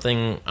direction.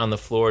 Something on the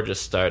floor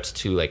just starts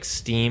to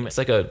steam. It's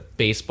like a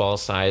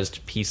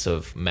baseball-sized piece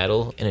of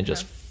metal, and it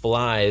just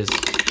flies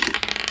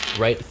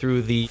right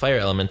through the fire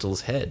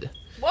elemental's head.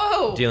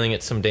 Whoa! Dealing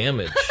it some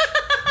damage.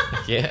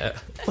 Yeah.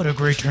 What a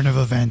great turn of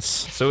events.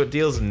 So it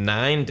deals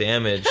 9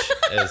 damage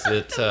as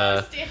it,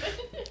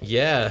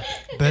 yeah.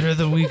 Better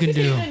than we can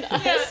do.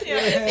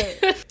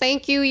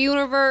 Thank you,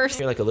 universe.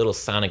 You hear a little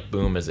sonic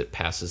boom as it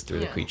passes through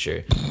the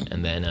creature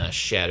and then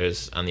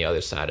shatters on the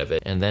other side of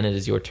it. And then it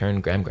is your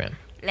turn, Graham.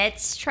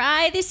 Let's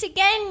try this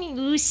again,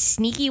 you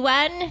sneaky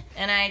one.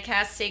 And I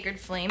cast Sacred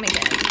Flame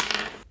again.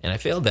 And I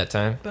failed that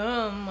time.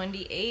 Boom,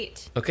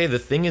 1d8. Okay, the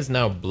thing is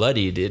now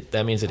bloodied.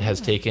 That means it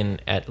has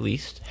taken at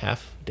least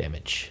half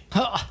damage.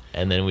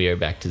 And then we are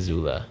back to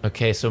Zula.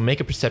 Okay, so make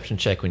a perception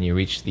check when you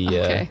reach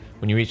the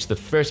when you reach the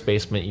first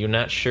basement. You're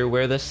not sure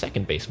where the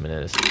second basement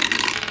is.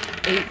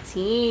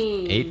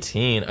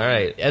 18. All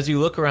right. As you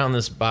look around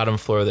this bottom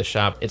floor of the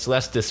shop, it's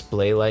less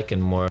display-like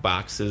and more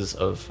boxes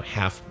of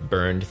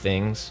half-burned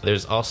things.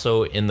 There's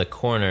also in the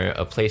corner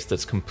a place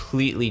that's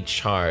completely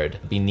charred.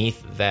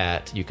 Beneath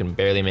that, you can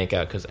barely make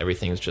out because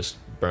everything's just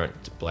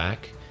burnt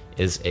black,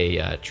 is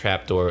a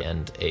trapdoor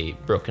and a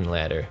broken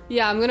ladder.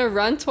 Yeah, I'm gonna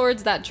run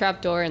towards that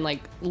trapdoor and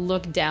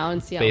look down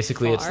and see how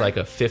Basically, far. it's like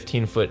a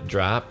 15-foot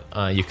drop.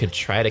 You could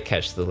try to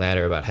catch the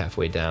ladder about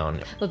halfway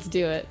down. Let's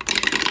do it.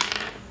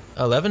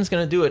 11's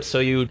gonna do it. So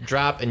you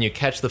drop and you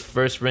catch the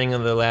first ring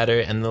of the ladder,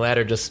 and the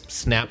ladder just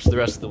snaps the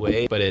rest of the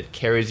way, but it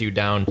carries you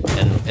down.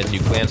 And as you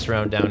glance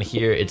around down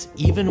here, it's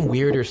even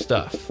weirder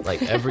stuff,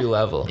 every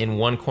level. In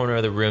one corner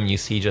of the room, you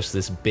see just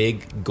this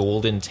big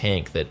golden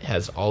tank that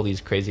has all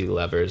these crazy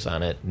levers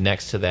on it.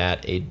 Next to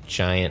that, a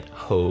giant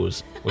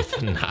hose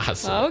with a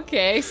nozzle.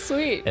 Okay,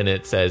 sweet. And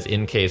it says,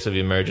 "In case of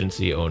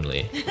emergency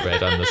only,"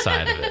 right on the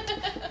side of it.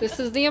 This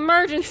is the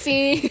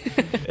emergency.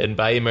 And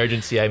by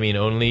emergency, I mean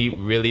only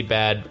really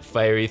bad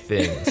fiery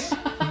things.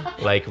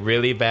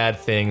 Really bad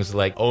things,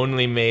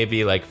 only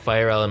maybe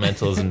fire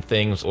elementals and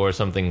things, or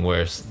something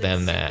worse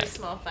than that.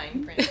 Small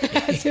fine print.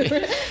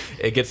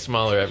 It gets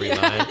smaller every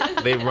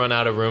line. They run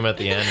out of room at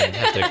the end and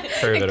have to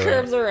curve it around.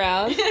 Curves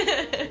around.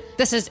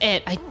 This is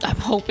it. I'm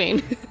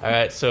hoping. All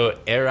right, so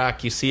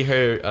Arak, you see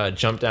her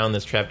jump down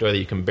this trapdoor that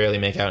you can barely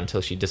make out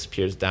until she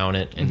disappears down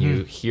it, and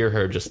you hear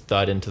her just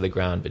thud into the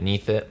ground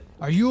beneath it.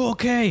 Are you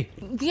okay?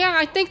 Yeah,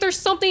 I think there's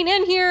something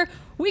in here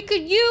we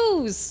could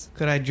use.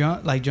 Could I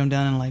jump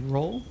down and like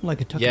roll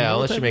like a tuck and Yeah, roll I'll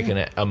let you type make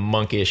thing? a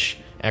monkish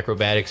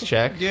acrobatics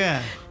check.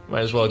 Yeah.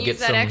 Might as well Use get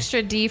that some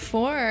extra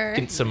D4.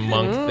 get some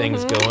monk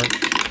things going.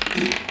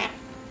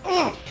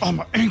 Oh,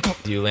 my ankle.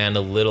 You land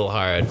a little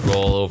hard,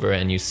 roll over,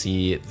 and you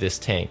see this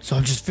tank. So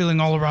I'm just feeling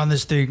all around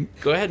this thing.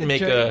 Go ahead and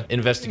make a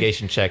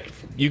investigation check.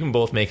 You can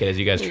both make it as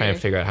you guys try and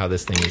figure out how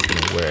this thing is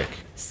going to work.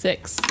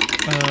 6.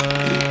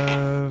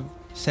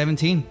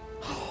 17.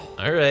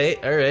 All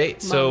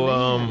right.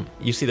 So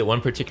you see that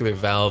one particular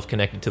valve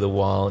connected to the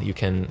wall, you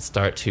can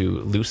start to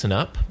loosen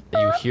up.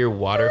 You hear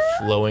water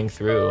flowing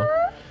through,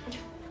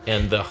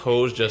 and the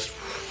hose just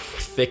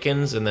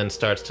thickens and then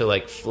starts to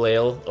like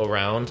flail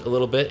around a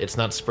little bit. It's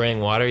not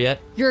spraying water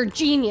yet. You're a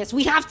genius.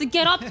 We have to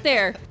get up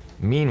there.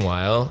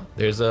 Meanwhile,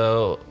 there's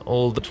a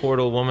old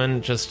turtle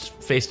woman just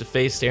face to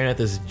face staring at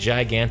this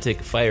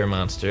gigantic fire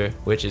monster,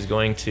 which is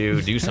going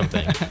to do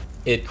something.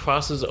 It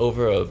crosses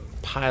over a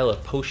pile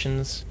of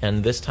potions,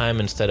 and this time,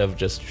 instead of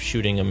just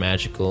shooting a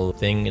magical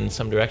thing in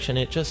some direction,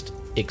 it just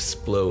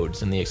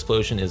explodes, and the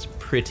explosion is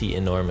pretty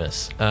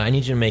enormous. I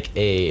need you to make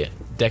a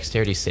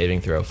dexterity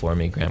saving throw for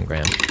me, Graham.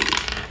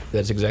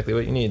 That's exactly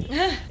what you need.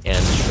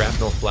 And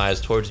shrapnel flies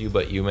towards you,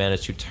 but you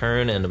manage to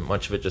turn, and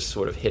much of it just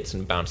sort of hits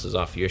and bounces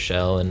off your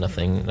shell, and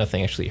nothing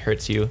actually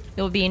hurts you.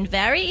 You're being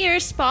very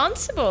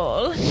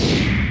irresponsible.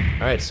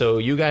 All right, so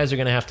you guys are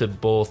gonna have to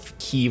both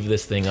heave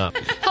this thing up.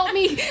 Help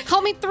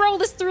me throw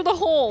this through the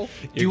hole.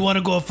 Do you want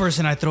to go first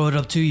and I throw it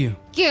up to you?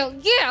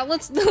 Yeah,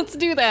 let's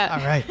do that.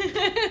 All right.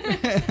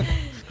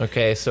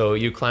 Okay, so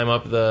you climb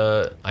up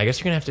the. I guess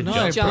you're gonna have to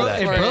jump. jump for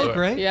that. It for it. broke,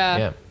 right?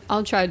 Yeah.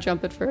 I'll try to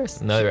jump it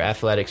first. Another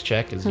athletics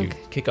check as you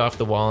kick off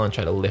the wall and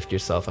try to lift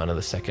yourself onto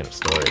the second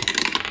story.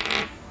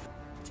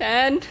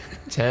 10.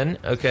 10?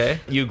 Okay.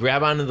 You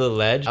grab onto the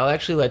ledge. I'll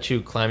actually let you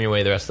climb your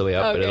way the rest of the way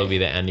up, but Okay. it'll be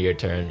the end of your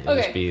turn. You'll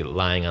Okay. just be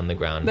lying on the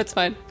ground. That's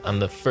fine. On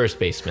the first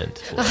basement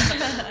floor.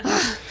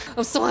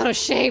 I'm so out of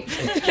shape.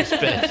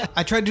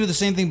 I try to do the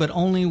same thing, but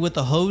only with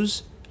the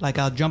hose. Like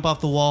I'll jump off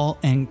the wall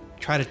and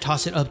try to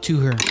toss it up to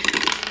her.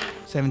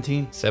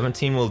 17.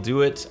 17 will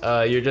do it.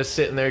 You're just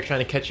sitting there trying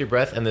to catch your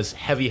breath, and this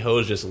heavy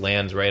hose just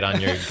lands right on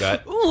your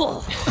gut.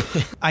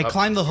 I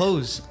climb the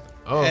hose.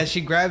 Oh. As she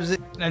grabs it,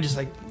 and I just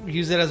like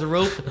use it as a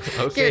rope.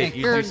 Okay,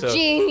 You're you a do so.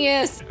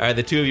 genius. All right,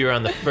 the two of you are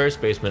on the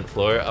first basement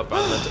floor, up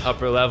on the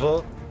upper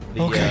level.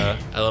 The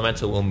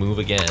elemental will move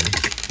again.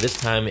 This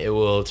time it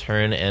will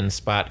turn and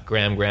spot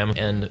Graham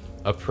and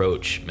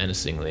approach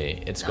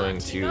menacingly. It's going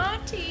to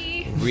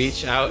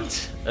reach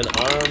out an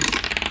arm.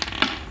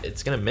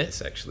 It's going to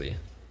miss, actually.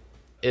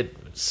 It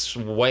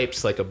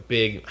swipes like a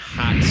big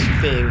hot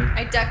thing.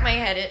 I duck my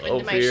head into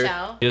over my your-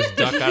 shell. You just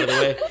duck out of the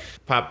way,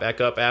 pop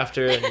back up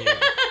after, and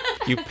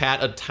you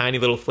pat a tiny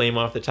little flame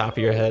off the top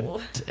of your head,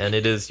 and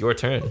it is your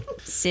turn.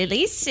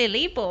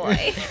 Silly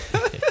boy.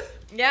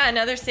 Yeah,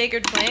 another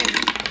sacred flame.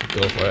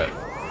 Go for it.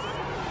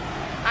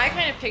 I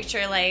kind of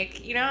picture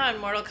like, you know how in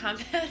Mortal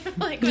Kombat,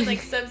 like when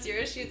like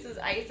Sub-Zero shoots his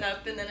ice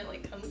up and then it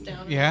like comes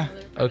down. Yeah.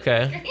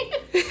 Okay.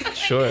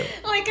 Sure.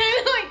 Like kind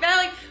of like that,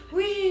 like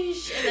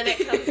whoosh, and then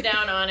it comes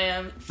down on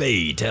him.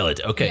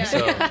 Fatality. Okay, Yeah,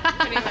 so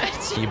pretty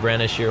much. You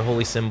brandish your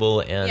holy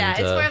symbol, and Yeah,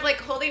 it's more of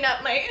like holding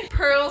up my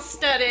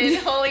pearl-studded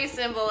holy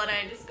symbol, and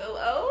I just go,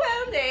 "Oh,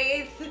 well,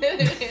 Dave."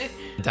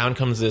 down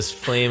comes this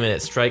flame, and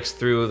it strikes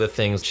through the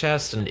thing's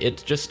chest, and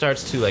it just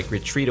starts to like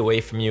retreat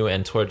away from you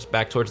and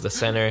back towards the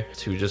center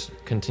to just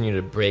continue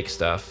to break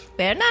stuff.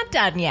 They're not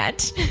done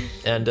yet.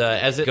 And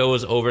as it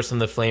goes over some of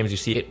the flames, you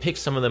see it picks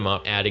some of them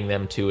up, adding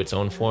them to its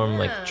own form,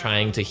 like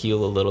trying to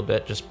heal a little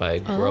bit just by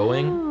growing.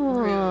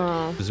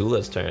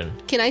 Zula's turn.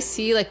 Can I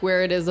see like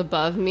where it is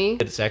above me?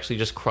 It's actually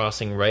just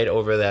crossing right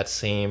over that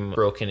same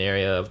broken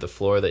area of the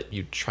floor that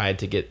you tried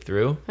to get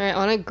through. All right, I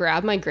want to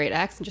grab my great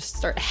axe and just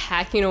start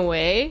hacking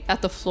away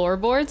at the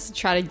floorboards to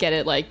try to get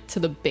it like to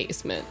the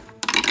basement.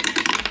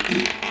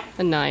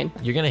 A 9.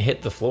 You're gonna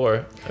hit the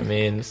floor. I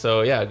mean,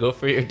 so yeah, go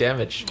for your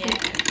damage.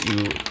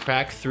 You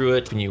crack through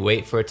it, and you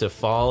wait for it to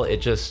fall.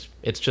 It's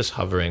just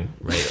hovering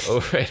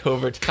right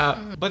over top.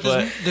 But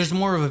there's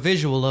more of a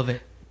visual of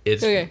it.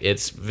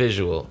 It's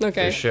visual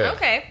for sure.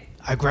 Okay.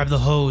 I grab the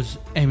hose,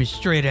 aim it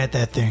straight at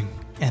that thing,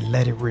 and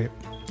let it rip.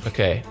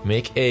 Okay,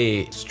 make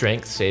a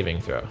strength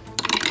saving throw.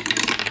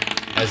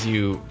 As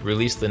you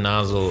release the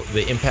nozzle,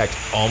 the impact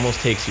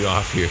almost takes you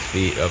off your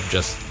feet of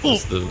just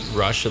the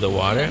rush of the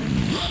water.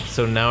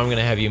 So now I'm going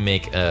to have you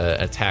make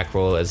an attack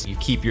roll as you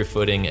keep your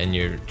footing and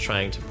you're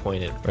trying to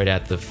point it right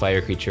at the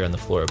fire creature on the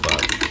floor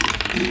above.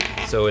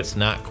 So it's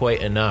not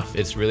quite enough.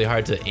 It's really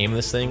hard to aim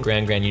this thing.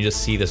 Gran, you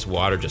just see this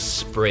water just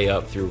spray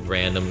up through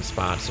random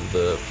spots of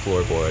the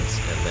floorboards,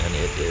 and then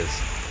it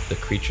is the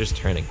creature's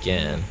turn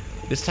again.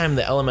 This time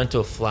the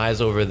elemental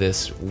flies over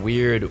this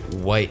weird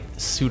white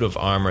suit of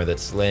armor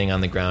that's laying on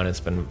the ground. It's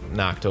been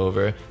knocked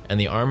over, and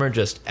the armor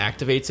just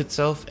activates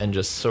itself and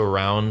just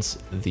surrounds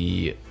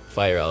the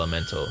fire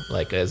elemental,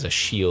 like as a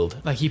shield.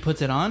 Like he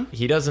puts it on?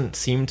 He doesn't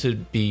seem to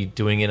be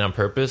doing it on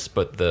purpose,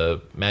 but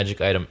the magic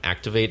item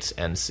activates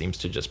and seems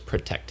to just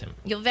protect him.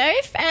 You're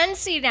very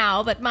fancy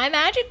now, but my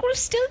magic will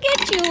still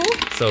get you.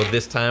 So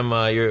this time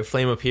your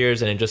flame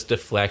appears and it just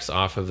deflects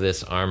off of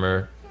this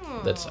armor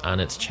that's on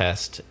its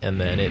chest,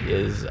 and then it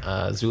is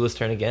Zula's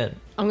turn again.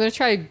 I'm going to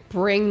try to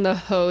bring the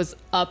hose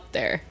up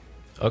there.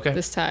 Okay.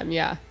 This time,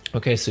 yeah.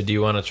 Okay, so do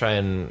you want to try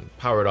and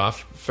power it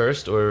off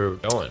first or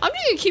going? I'm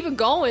just going to keep it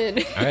going.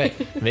 All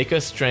right. Make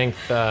a strength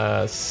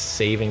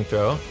saving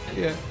throw.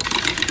 Yeah.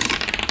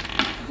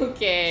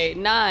 Okay,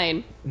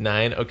 9.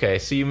 9. Okay,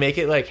 so you make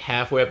it like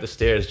halfway up the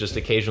stairs, just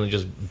occasionally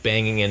just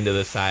banging into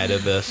the side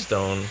of the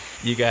stone.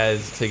 You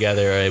guys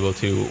together are able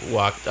to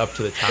walk up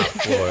to the top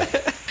floor.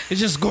 It's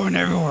just going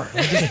everywhere.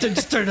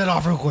 Just turn it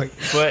off real quick.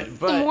 But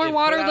The more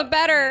water, the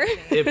better.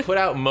 It put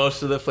out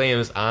most of the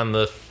flames on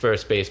the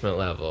first basement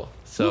level.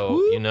 So,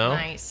 you know?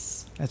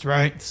 Nice. That's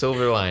right.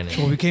 Silver lining. That's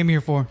what we came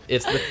here for.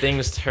 It's the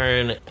thing's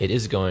turn. It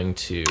is going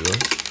to...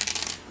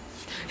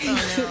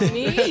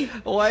 Me?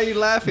 Why are you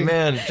laughing?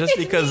 Man, just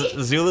because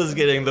Zula's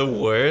getting the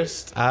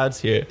worst odds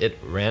here, it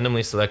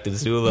randomly selected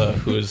Zula,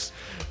 who's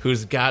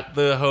got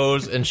the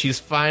hose, and she's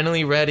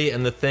finally ready,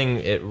 and the thing,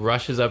 it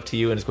rushes up to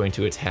you and is going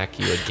to attack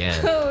you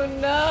again. Oh,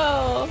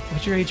 no.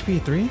 What's your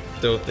HP? 3?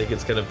 Don't think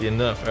it's going to be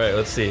enough. All right,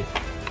 let's see.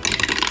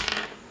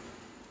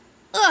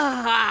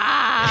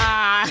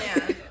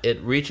 It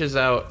reaches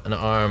out an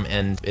arm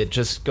and it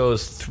just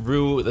goes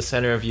through the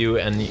center of you,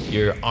 and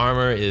your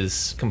armor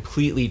is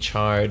completely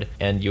charred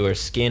and your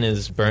skin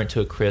is burnt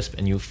to a crisp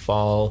and you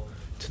fall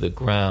to the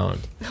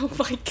ground. Oh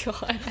my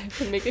god, I have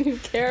to make a new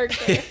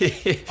character.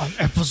 On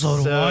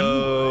episode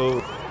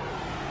 1.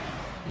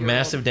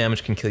 Massive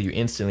damage can kill you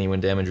instantly when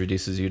damage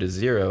reduces you to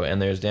 0,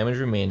 and there's damage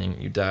remaining.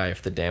 You die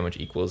if the damage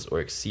equals or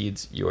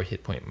exceeds your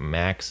hit point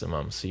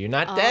maximum. So you're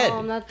not dead. Oh,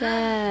 I'm not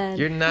dead.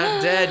 You're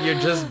not dead.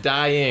 You're just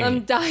dying.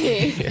 I'm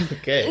dying.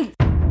 Okay.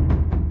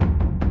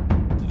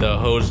 The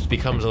hose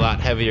becomes a lot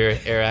heavier,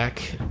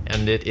 Eric,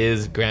 and it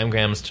is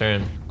Gram's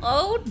turn.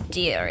 Oh,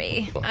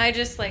 dearie. I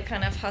just like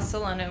kind of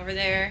hustle on over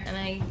there and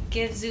I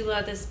give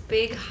Zula this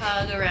big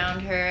hug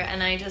around her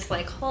and I just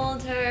like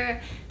hold her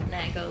and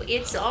I go,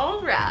 it's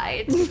all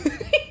right.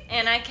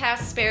 And I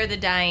cast Spare the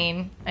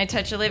Dying. I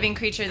touch a living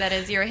creature that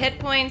has 0 hit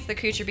points. The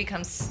creature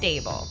becomes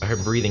stable. Her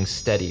breathing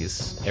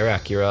steadies.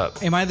 Eric, you're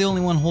up. Am I the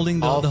only one holding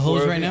the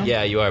hose right now?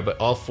 Yeah, you are, but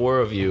all 4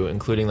 of you,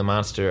 including the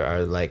monster,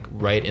 are like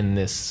right in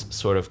this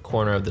sort of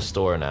corner of the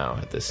store now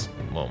at this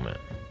moment.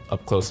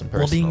 Up close and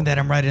personal. Well, being that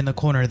I'm right in the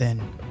corner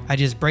then, I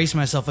just brace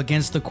myself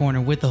against the corner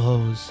with the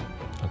hose.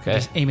 Okay.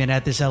 Just aim it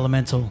at this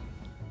elemental.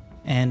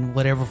 And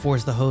whatever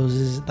force the hose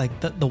is, like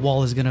the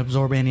wall is going to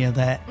absorb any of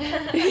that.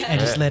 And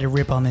just let it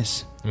rip on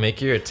this.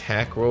 Make your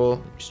attack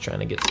roll. Just trying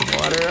to get some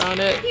water on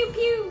it. Pew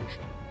pew.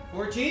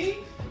 14?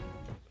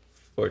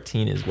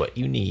 14 is what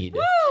you need.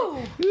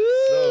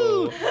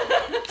 Woo!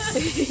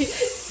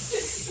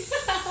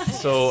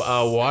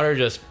 So water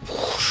just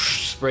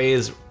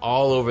sprays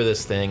all over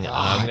this thing.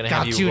 I'm going to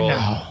have you roll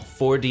now.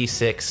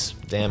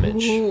 4d6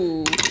 damage.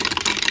 Ooh.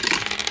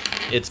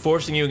 It's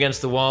forcing you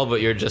against the wall,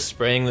 but you're just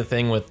spraying the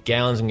thing with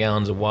gallons and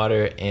gallons of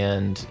water,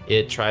 and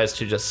it tries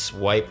to just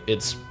swipe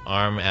its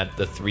arm at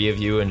the 3 of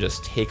you and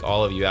just take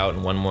all of you out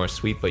in one more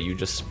sweep, but you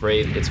just spray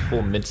its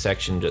whole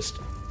midsection just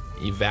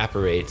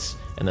evaporates,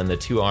 and then the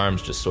 2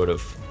 arms just sort of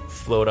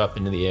float up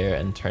into the air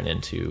and turn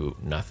into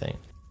nothing.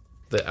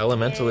 The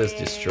elemental is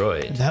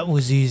destroyed. That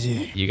was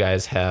easy. You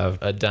guys have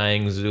a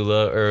dying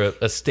Zula, or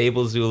a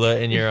stable Zula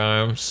in your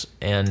arms,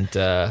 and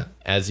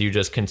as you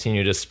just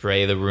continue to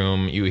spray the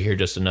room, you hear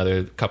just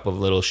another couple of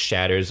little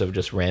shatters of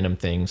just random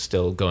things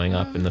still going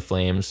up in the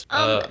flames.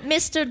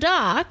 Mr.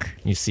 Doc.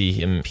 You see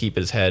him peep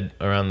his head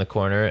around the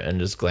corner and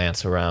just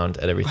glance around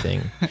at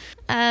everything.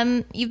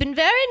 You've been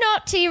very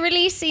naughty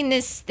releasing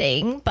this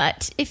thing,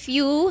 but if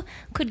you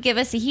could give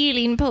us a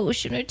healing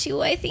potion or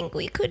 2, I think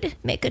we could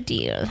make a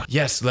deal.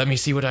 Yes, let me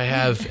see what I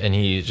have. And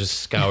he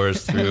just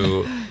scours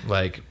through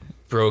like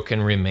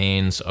broken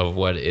remains of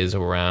what is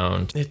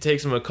around. It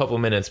takes him a couple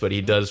minutes, but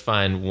he does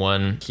find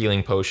 1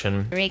 healing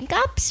potion. Drink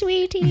up,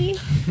 sweetie.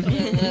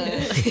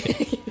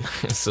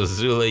 So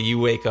Zula, you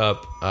wake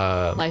up.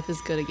 Life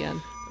is good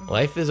again.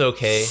 Life is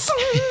okay.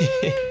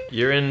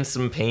 You're in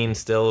some pain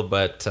still,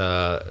 but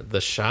the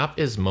shop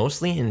is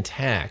mostly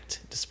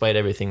intact despite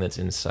everything that's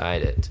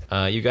inside it.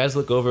 You guys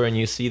look over and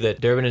you see that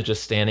Durbin is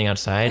just standing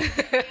outside.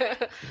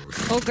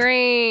 Oh,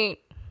 great.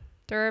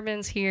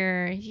 Durbin's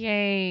here.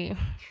 Yay.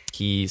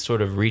 He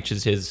sort of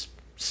reaches his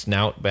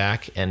snout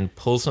back and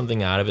pulls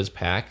something out of his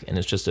pack, and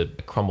it's just a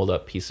crumbled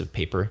up piece of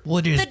paper.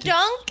 What is The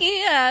donkey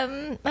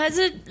has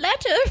a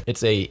letter.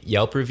 It's a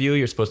Yelp review.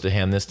 You're supposed to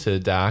hand this to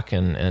Doc,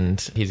 and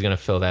he's going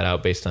to fill that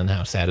out based on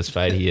how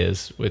satisfied he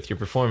is with your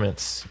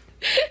performance.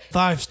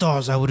 5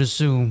 stars, I would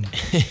assume.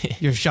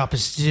 Your shop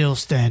is still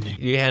standing.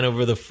 You hand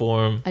over the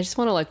form. I just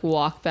want to like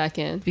walk back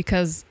in.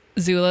 Because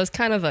Zula's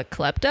kind of a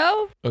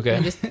klepto. Okay.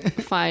 And just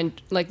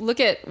find, like, look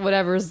at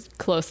whatever's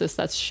closest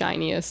that's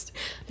shiniest.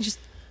 Just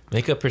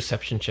Make a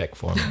perception check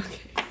for me.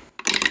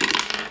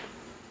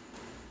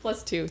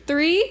 +2.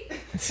 3?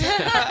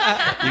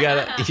 You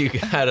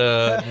got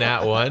a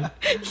nat 1.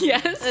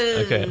 Yes.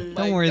 Okay.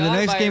 Don't worry, the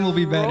next game will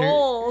be better.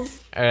 Rolls.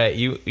 All right,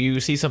 you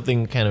see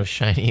something kind of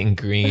shiny and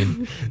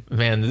green.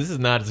 Man, this is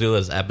not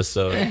Zula's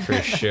episode for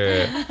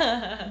sure.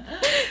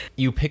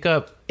 You pick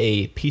up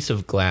a piece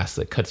of glass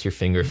that cuts your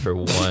finger for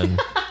one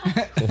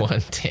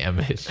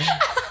damage.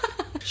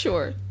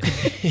 Sure.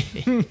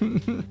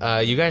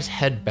 You guys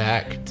head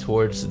back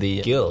towards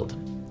the guild,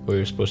 where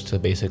you're supposed to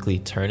basically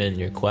turn in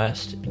your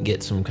quest,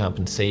 get some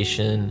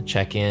compensation,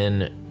 check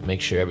in,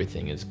 make sure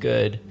everything is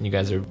good. You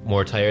guys are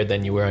more tired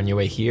than you were on your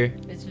way here.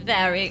 It's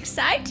very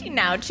exciting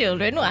now,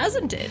 children,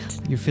 wasn't it?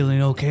 You're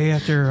feeling okay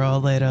after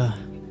all that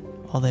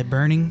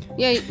burning?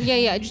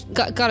 Yeah. Just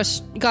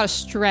gotta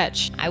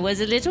stretch. I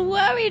was a little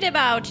worried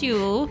about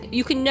you.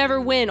 You can never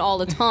win all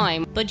the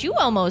time. But you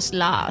almost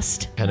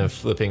lost. Kind of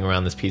flipping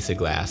around this piece of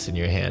glass in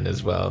your hand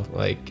as well.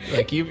 Like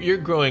you're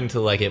growing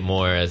to like it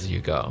more as you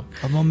go.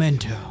 A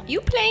memento.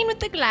 You playing with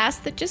the glass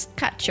that just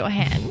cut your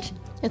hand?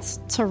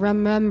 It's to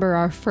remember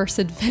our first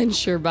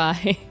adventure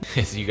by.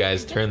 As you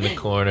guys turn the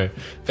corner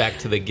back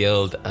to the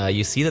guild,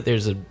 you see that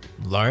there's a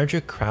larger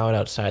crowd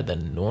outside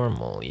than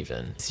normal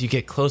even. As you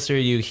get closer,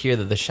 you hear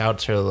that the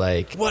shouts are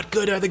like, "What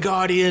good are the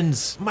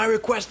Guardians? My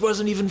request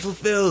wasn't even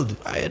fulfilled.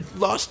 I had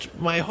lost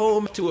my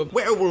home to a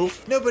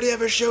werewolf. Nobody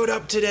ever showed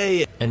up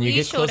today." And you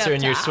get closer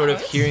and you're sort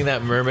of hearing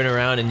that murmur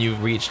around, and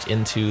you've reached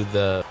into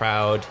the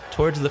crowd.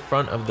 Towards the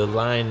front of the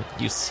line,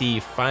 you see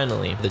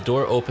finally the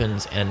door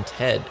opens and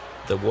Ted,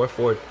 the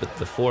Warforged with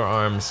the 4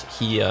 arms,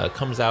 he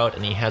comes out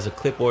and he has a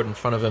clipboard in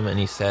front of him and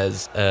he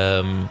says,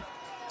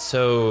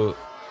 so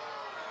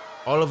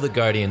all of the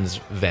Guardians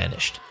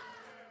vanished.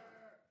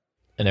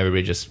 And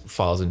everybody just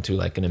falls into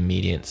like an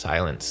immediate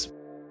silence.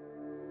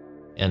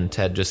 And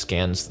Ted just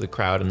scans the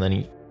crowd and then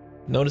he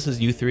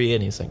notices you 3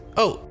 and he's like,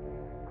 "Oh,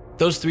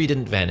 those 3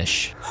 didn't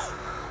vanish."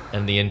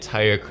 And the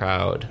entire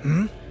crowd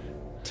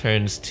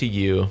turns to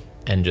you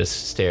and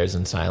just stares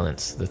in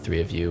silence, the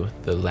 3 of you,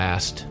 the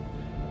last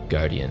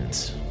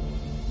Guardians.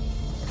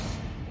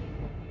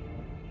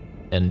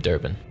 And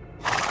Durbin.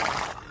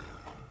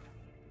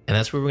 And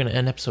that's where we're going to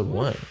end episode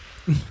 1.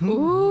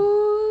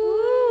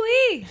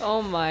 Ooh-wee.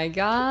 Oh my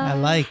god. I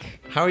like.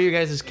 How are you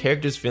guys'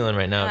 characters feeling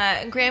right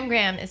now?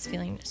 Graham is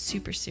feeling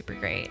super, super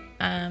great.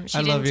 I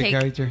love your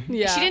character.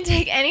 Yeah. She didn't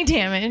take any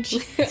damage.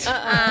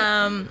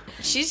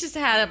 She's just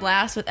had a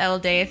blast with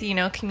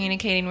Eldaith,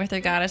 communicating with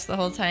her goddess the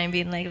whole time,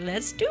 being like,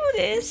 "Let's do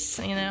this,"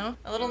 A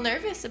little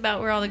nervous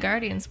about where all the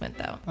Guardians went,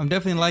 though. I'm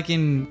definitely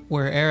liking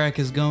where Arak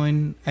is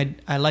going.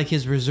 I like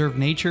his reserved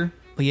nature.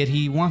 But yet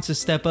he wants to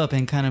step up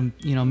and kind of,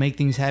 make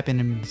things happen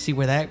and see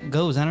where that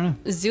goes. I don't know.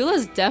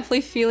 Zula's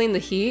definitely feeling the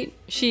heat.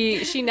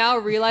 She now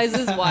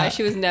realizes why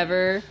she was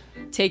never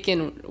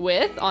taken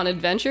with on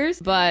adventures,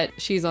 but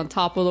she's on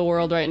top of the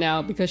world right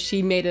now because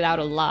she made it out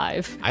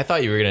alive. I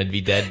thought you were going to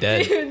be dead.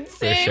 Dude,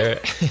 for sure.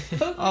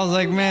 I was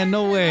like, man,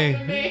 no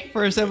way.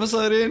 First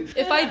episode in.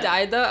 If I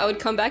died, though, I would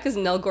come back as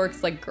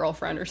Nelgork's,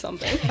 girlfriend or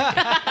something.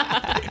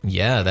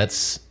 Yeah,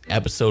 that's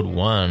episode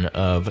 1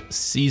 of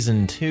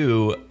season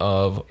 2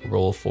 of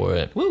Roll For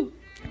It. Woo!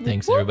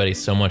 Thanks, everybody,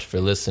 so much for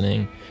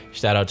listening.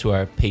 Shout out to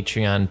our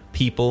Patreon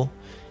people.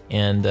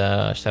 And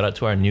shout out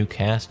to our new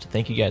cast.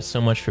 Thank you guys so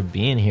much for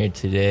being here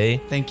today.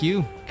 Thank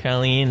you.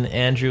 Colleen,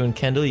 Andrew, and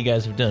Kendall, you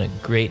guys have done a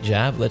great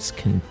job. Let's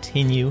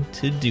continue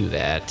to do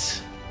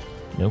that.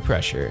 No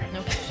pressure.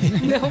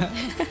 No.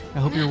 I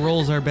hope your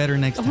rolls are better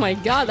next time. Oh my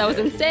god, that was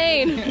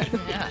insane.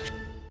 Yeah.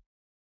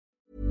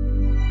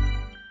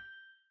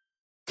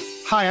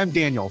 Hi, I'm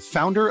Daniel,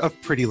 founder of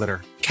Pretty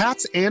Litter.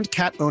 Cats and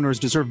cat owners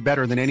deserve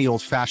better than any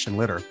old-fashioned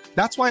litter.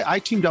 That's why I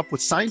teamed up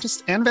with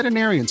scientists and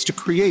veterinarians to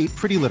create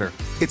Pretty Litter.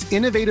 Its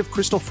innovative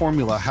crystal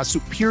formula has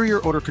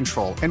superior odor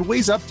control and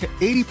weighs up to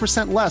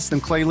 80% less than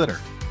clay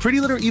litter.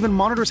 Pretty Litter even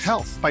monitors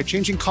health by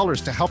changing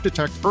colors to help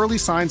detect early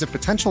signs of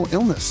potential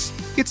illness.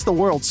 It's the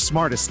world's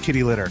smartest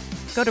kitty litter.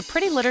 Go to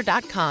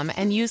prettylitter.com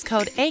and use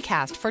code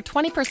ACAST for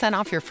 20%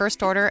 off your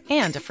first order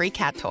and a free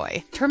cat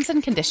toy. Terms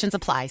and conditions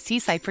apply. See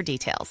site for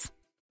details.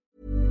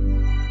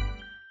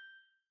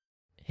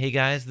 Hey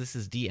guys, this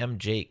is DM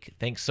Jake.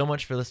 Thanks so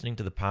much for listening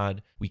to the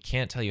pod. We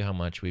can't tell you how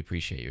much we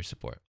appreciate your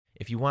support.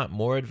 If you want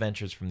more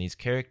adventures from these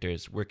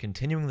characters, we're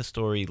continuing the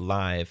story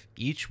live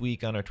each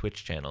week on our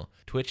Twitch channel,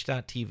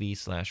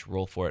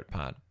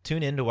 twitch.tv/rollforitpod.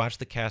 Tune in to watch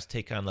the cast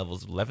take on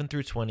levels 11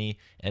 through 20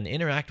 and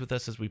interact with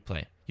us as we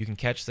play. You can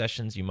catch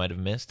sessions you might have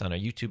missed on our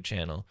YouTube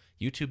channel,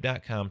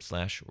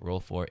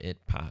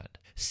 youtube.com/rollforitpod.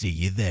 See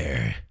you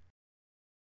there.